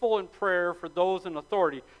faithful in prayer for those in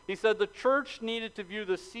authority. He said the church needed to view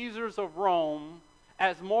the Caesars of Rome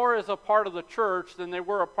as more as a part of the church than they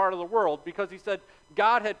were a part of the world, because he said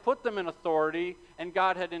God had put them in authority and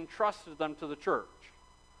God had entrusted them to the church.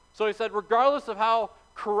 So he said regardless of how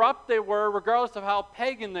corrupt they were, regardless of how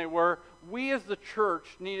pagan they were, we as the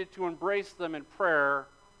church needed to embrace them in prayer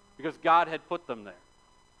because God had put them there.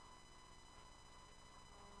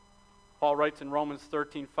 Paul writes in Romans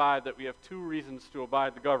 13:5 that we have two reasons to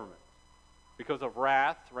abide the government. Because of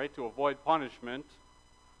wrath, right, to avoid punishment.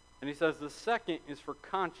 And he says the second is for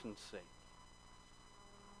conscience sake.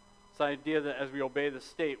 It's the idea that as we obey the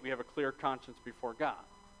state, we have a clear conscience before God.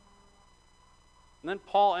 And then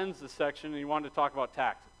Paul ends this section and he wanted to talk about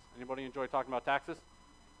taxes. Anybody enjoy talking about taxes?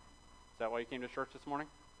 Is that why you came to church this morning?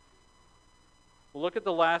 Well, look at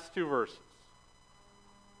the last two verses.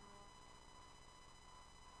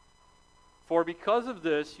 For because of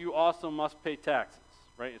this, you also must pay taxes.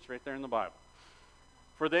 Right? It's right there in the Bible.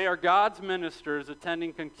 For they are God's ministers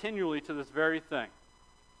attending continually to this very thing.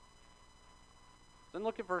 Then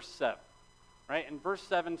look at verse 7. Right? In verse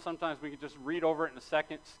 7, sometimes we could just read over it in a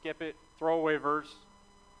second, skip it, throw away verse.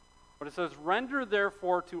 But it says, render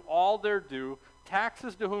therefore to all their due,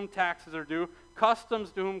 taxes to whom taxes are due,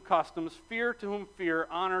 customs to whom customs, fear to whom fear,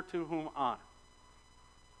 honor to whom honor.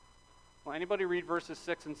 Will anybody read verses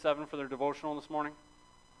 6 and 7 for their devotional this morning?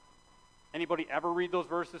 Anybody ever read those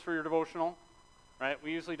verses for your devotional? Right?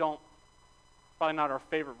 We usually don't, probably not our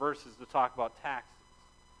favorite verses to talk about taxes.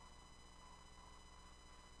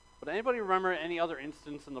 But anybody remember any other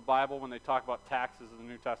instance in the Bible when they talk about taxes in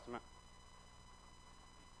the New Testament?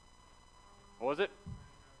 What was it?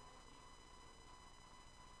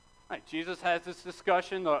 Right, Jesus has this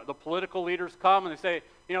discussion. The political leaders come and they say,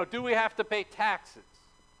 do we have to pay taxes?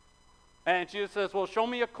 And Jesus says, well, show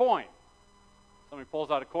me a coin. Somebody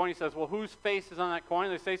pulls out a coin. He says, well, whose face is on that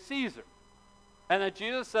coin? They say, Caesar. And then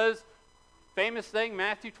Jesus says, famous thing,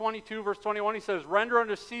 Matthew 22, verse 21, he says, "Render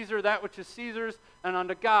unto Caesar that which is Caesar's, and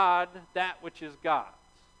unto God that which is God's."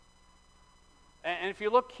 And if you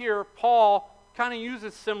look here, Paul kind of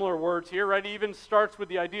uses similar words here, right? He even starts with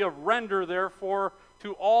the idea of render, therefore,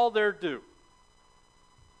 to all their due.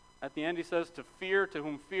 At the end, he says, to fear, to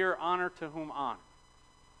whom fear, honor, to whom honor.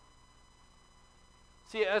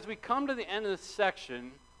 See, as we come to the end of this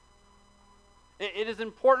section, it is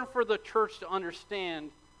important for the church to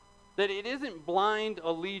understand that it isn't blind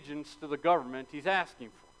allegiance to the government he's asking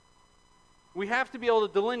for. We have to be able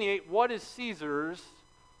to delineate what is Caesar's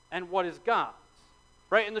and what is God's.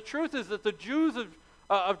 Right? And the truth is that the Jews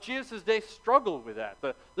of Jesus' day struggled with that.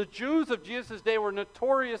 The Jews of Jesus' day were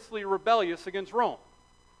notoriously rebellious against Rome.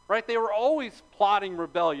 Right? They were always plotting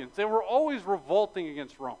rebellions. They were always revolting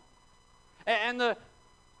against Rome. And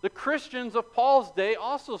the Christians of Paul's day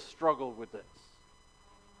also struggled with this.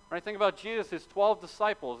 Right? Think about Jesus, his 12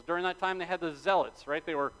 disciples. During that time, they had the zealots. Right?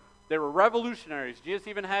 They were revolutionaries. Jesus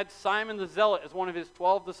even had Simon the Zealot as one of his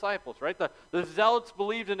 12 disciples, right? The Zealots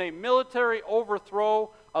believed in a military overthrow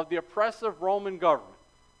of the oppressive Roman government,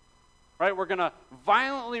 right? We're going to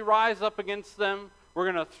violently rise up against them. We're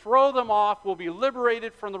going to throw them off. We'll be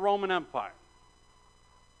liberated from the Roman Empire.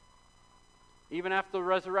 Even after the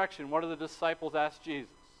resurrection, what do the disciples ask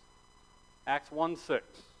Jesus? Acts 1:6.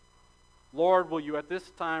 Lord, will you at this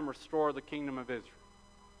time restore the kingdom of Israel?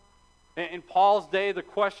 In Paul's day, the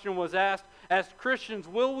question was asked, as Christians,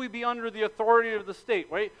 will we be under the authority of the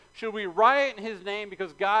state? Right? Should we riot in his name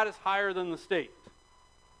because God is higher than the state?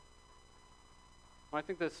 Well, I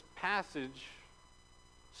think this passage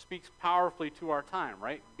speaks powerfully to our time,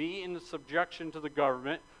 right? Be in subjection to the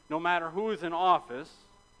government, no matter who is in office.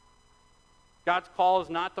 God's call is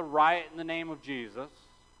not to riot in the name of Jesus.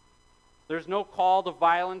 There's no call to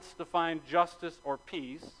violence to find justice or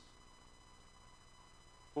peace.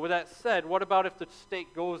 But with that said, what about if the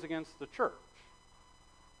state goes against the church?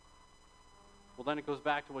 Well, then it goes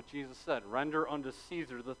back to what Jesus said. Render unto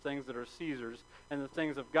Caesar the things that are Caesar's and the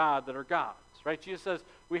things of God that are God's. Right? Jesus says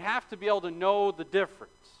we have to be able to know the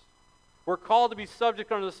difference. We're called to be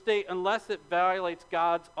subject unto the state unless it violates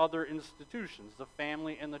God's other institutions, the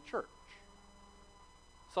family and the church.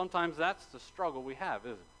 Sometimes that's the struggle we have,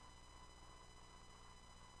 isn't it?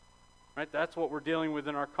 Right? That's what we're dealing with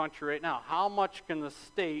in our country right now. How much can the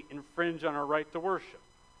state infringe on our right to worship?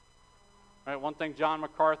 Right? One thing John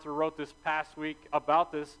MacArthur wrote this past week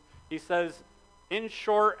about this, he says, in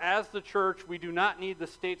short, as the church, we do not need the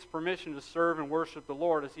state's permission to serve and worship the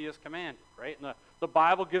Lord as he has commanded. Right? And the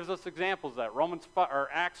Bible gives us examples of that.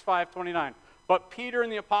 Acts 5:29. But Peter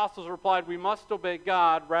and the apostles replied, we must obey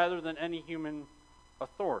God rather than any human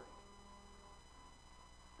authority.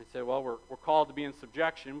 They say, well, we're called to be in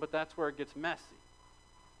subjection, but that's where it gets messy.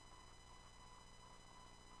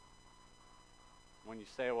 When you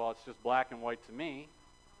say, well, it's just black and white to me,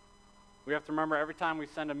 we have to remember every time we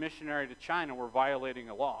send a missionary to China, we're violating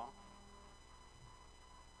a law.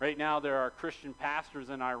 Right now, there are Christian pastors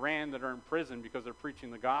in Iran that are in prison because they're preaching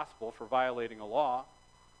the gospel for violating a law.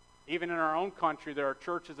 Even in our own country, there are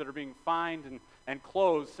churches that are being fined and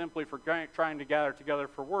closed simply for trying to gather together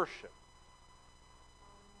for worship.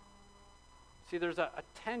 See, there's a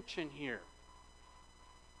tension here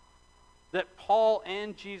that Paul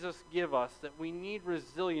and Jesus give us, that we need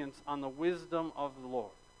resilience on the wisdom of the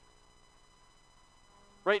Lord.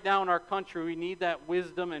 Right now in our country, we need that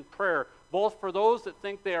wisdom and prayer, both for those that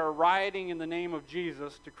think they are rioting in the name of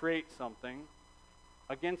Jesus to create something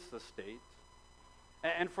against the state,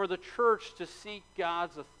 and for the church to seek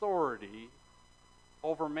God's authority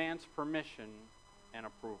over man's permission and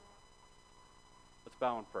approval. Let's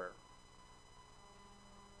bow in prayer.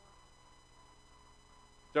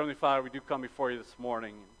 Heavenly Father, we do come before you this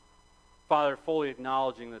morning. Father, fully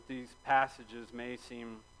acknowledging that these passages may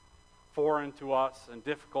seem foreign to us and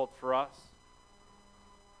difficult for us.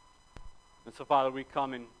 And so, Father, we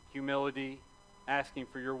come in humility, asking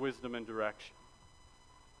for your wisdom and direction.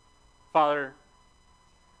 Father,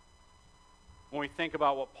 when we think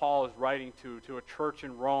about what Paul is writing to a church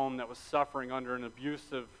in Rome that was suffering under an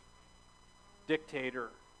abusive dictator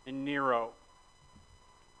in Nero,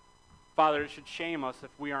 Father, it should shame us if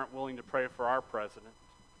we aren't willing to pray for our president,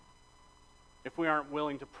 if we aren't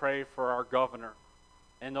willing to pray for our governor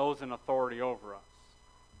and those in authority over us.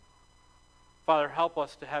 Father, help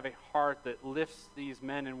us to have a heart that lifts these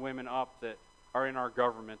men and women up that are in our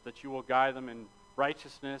government, that you will guide them in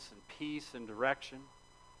righteousness and peace and direction.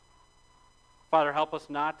 Father, help us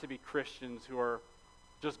not to be Christians who are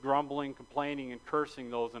just grumbling, complaining, and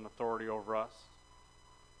cursing those in authority over us,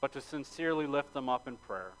 but to sincerely lift them up in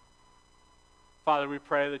prayer. Father, we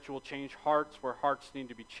pray that you will change hearts where hearts need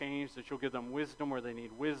to be changed, that you'll give them wisdom where they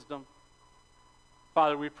need wisdom.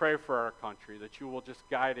 Father, we pray for our country, that you will just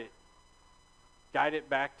guide it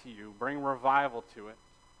back to you, bring revival to it.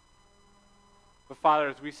 But Father,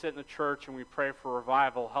 as we sit in the church and we pray for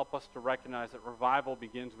revival, help us to recognize that revival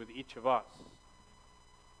begins with each of us.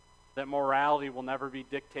 That morality will never be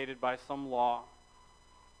dictated by some law.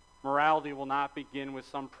 Morality will not begin with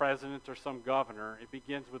some president or some governor. It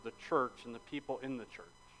begins with the church and the people in the church.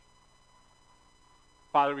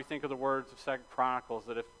 Father, we think of the words of 2 Chronicles,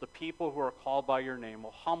 that if the people who are called by your name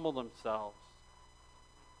will humble themselves,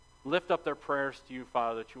 lift up their prayers to you,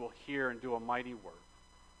 Father, that you will hear and do a mighty work.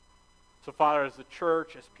 So, Father, as the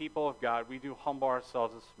church, as people of God, we do humble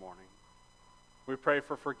ourselves this morning. We pray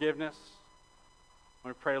for forgiveness.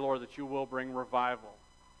 We pray, Lord, that you will bring revival.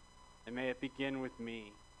 And may it begin with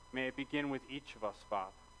me. May it begin with each of us,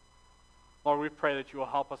 Father. Lord, we pray that you will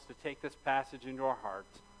help us to take this passage into our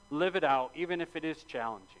hearts. Live it out, even if it is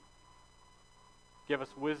challenging. Give us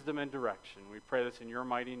wisdom and direction. We pray this in your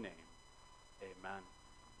mighty name. Amen.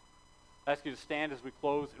 I ask you to stand as we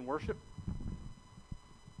close in worship.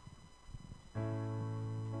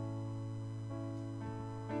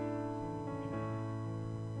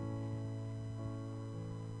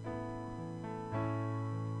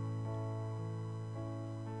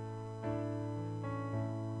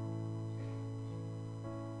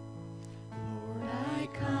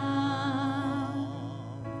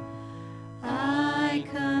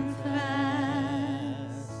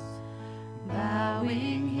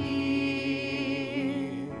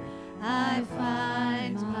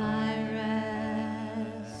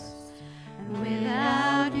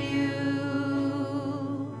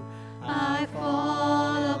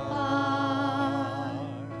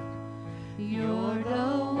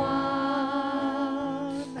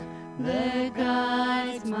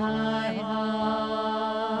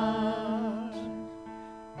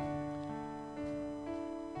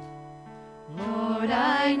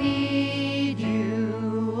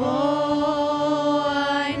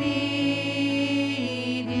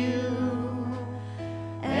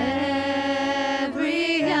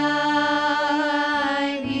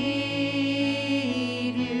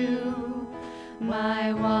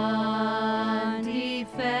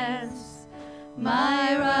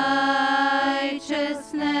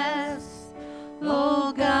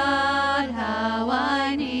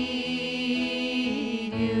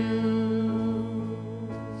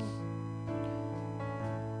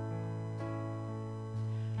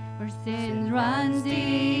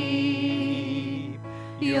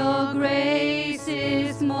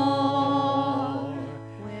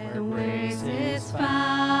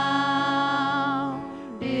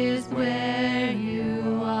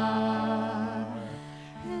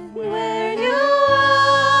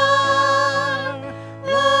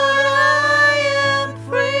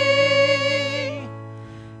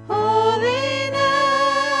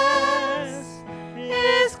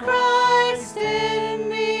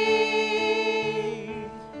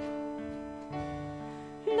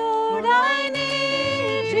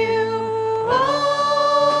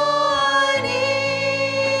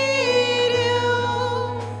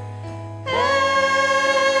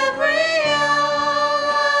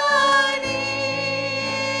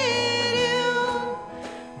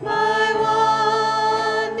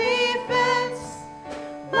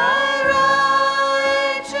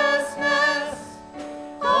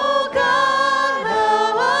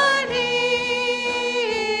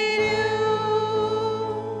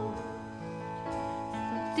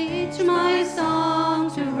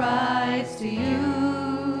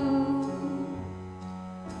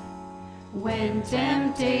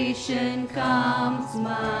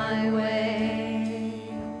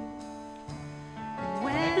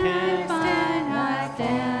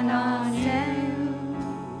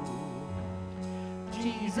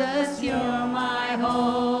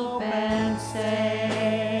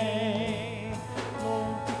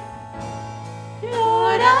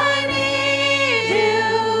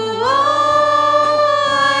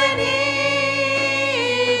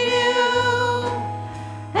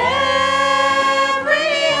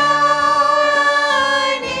 Every hour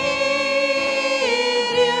I need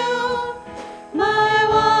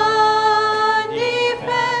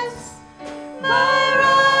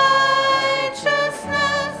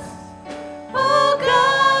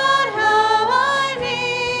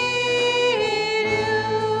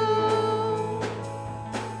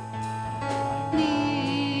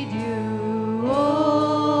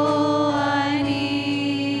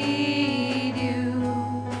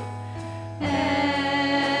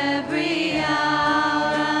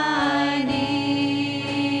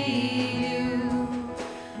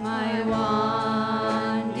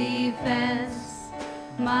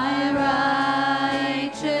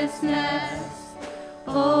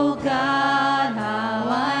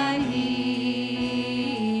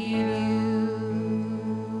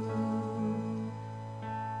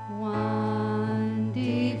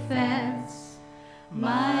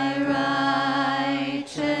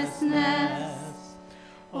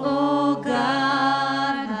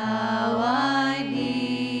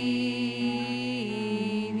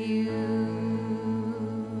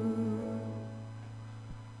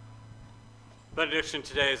benediction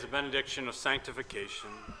today is a benediction of sanctification.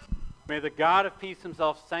 May the God of peace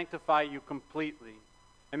himself sanctify you completely,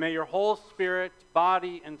 and may your whole spirit,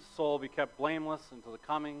 body, and soul be kept blameless until the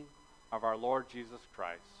coming of our Lord Jesus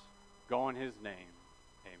Christ. Go in his name.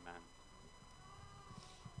 Amen.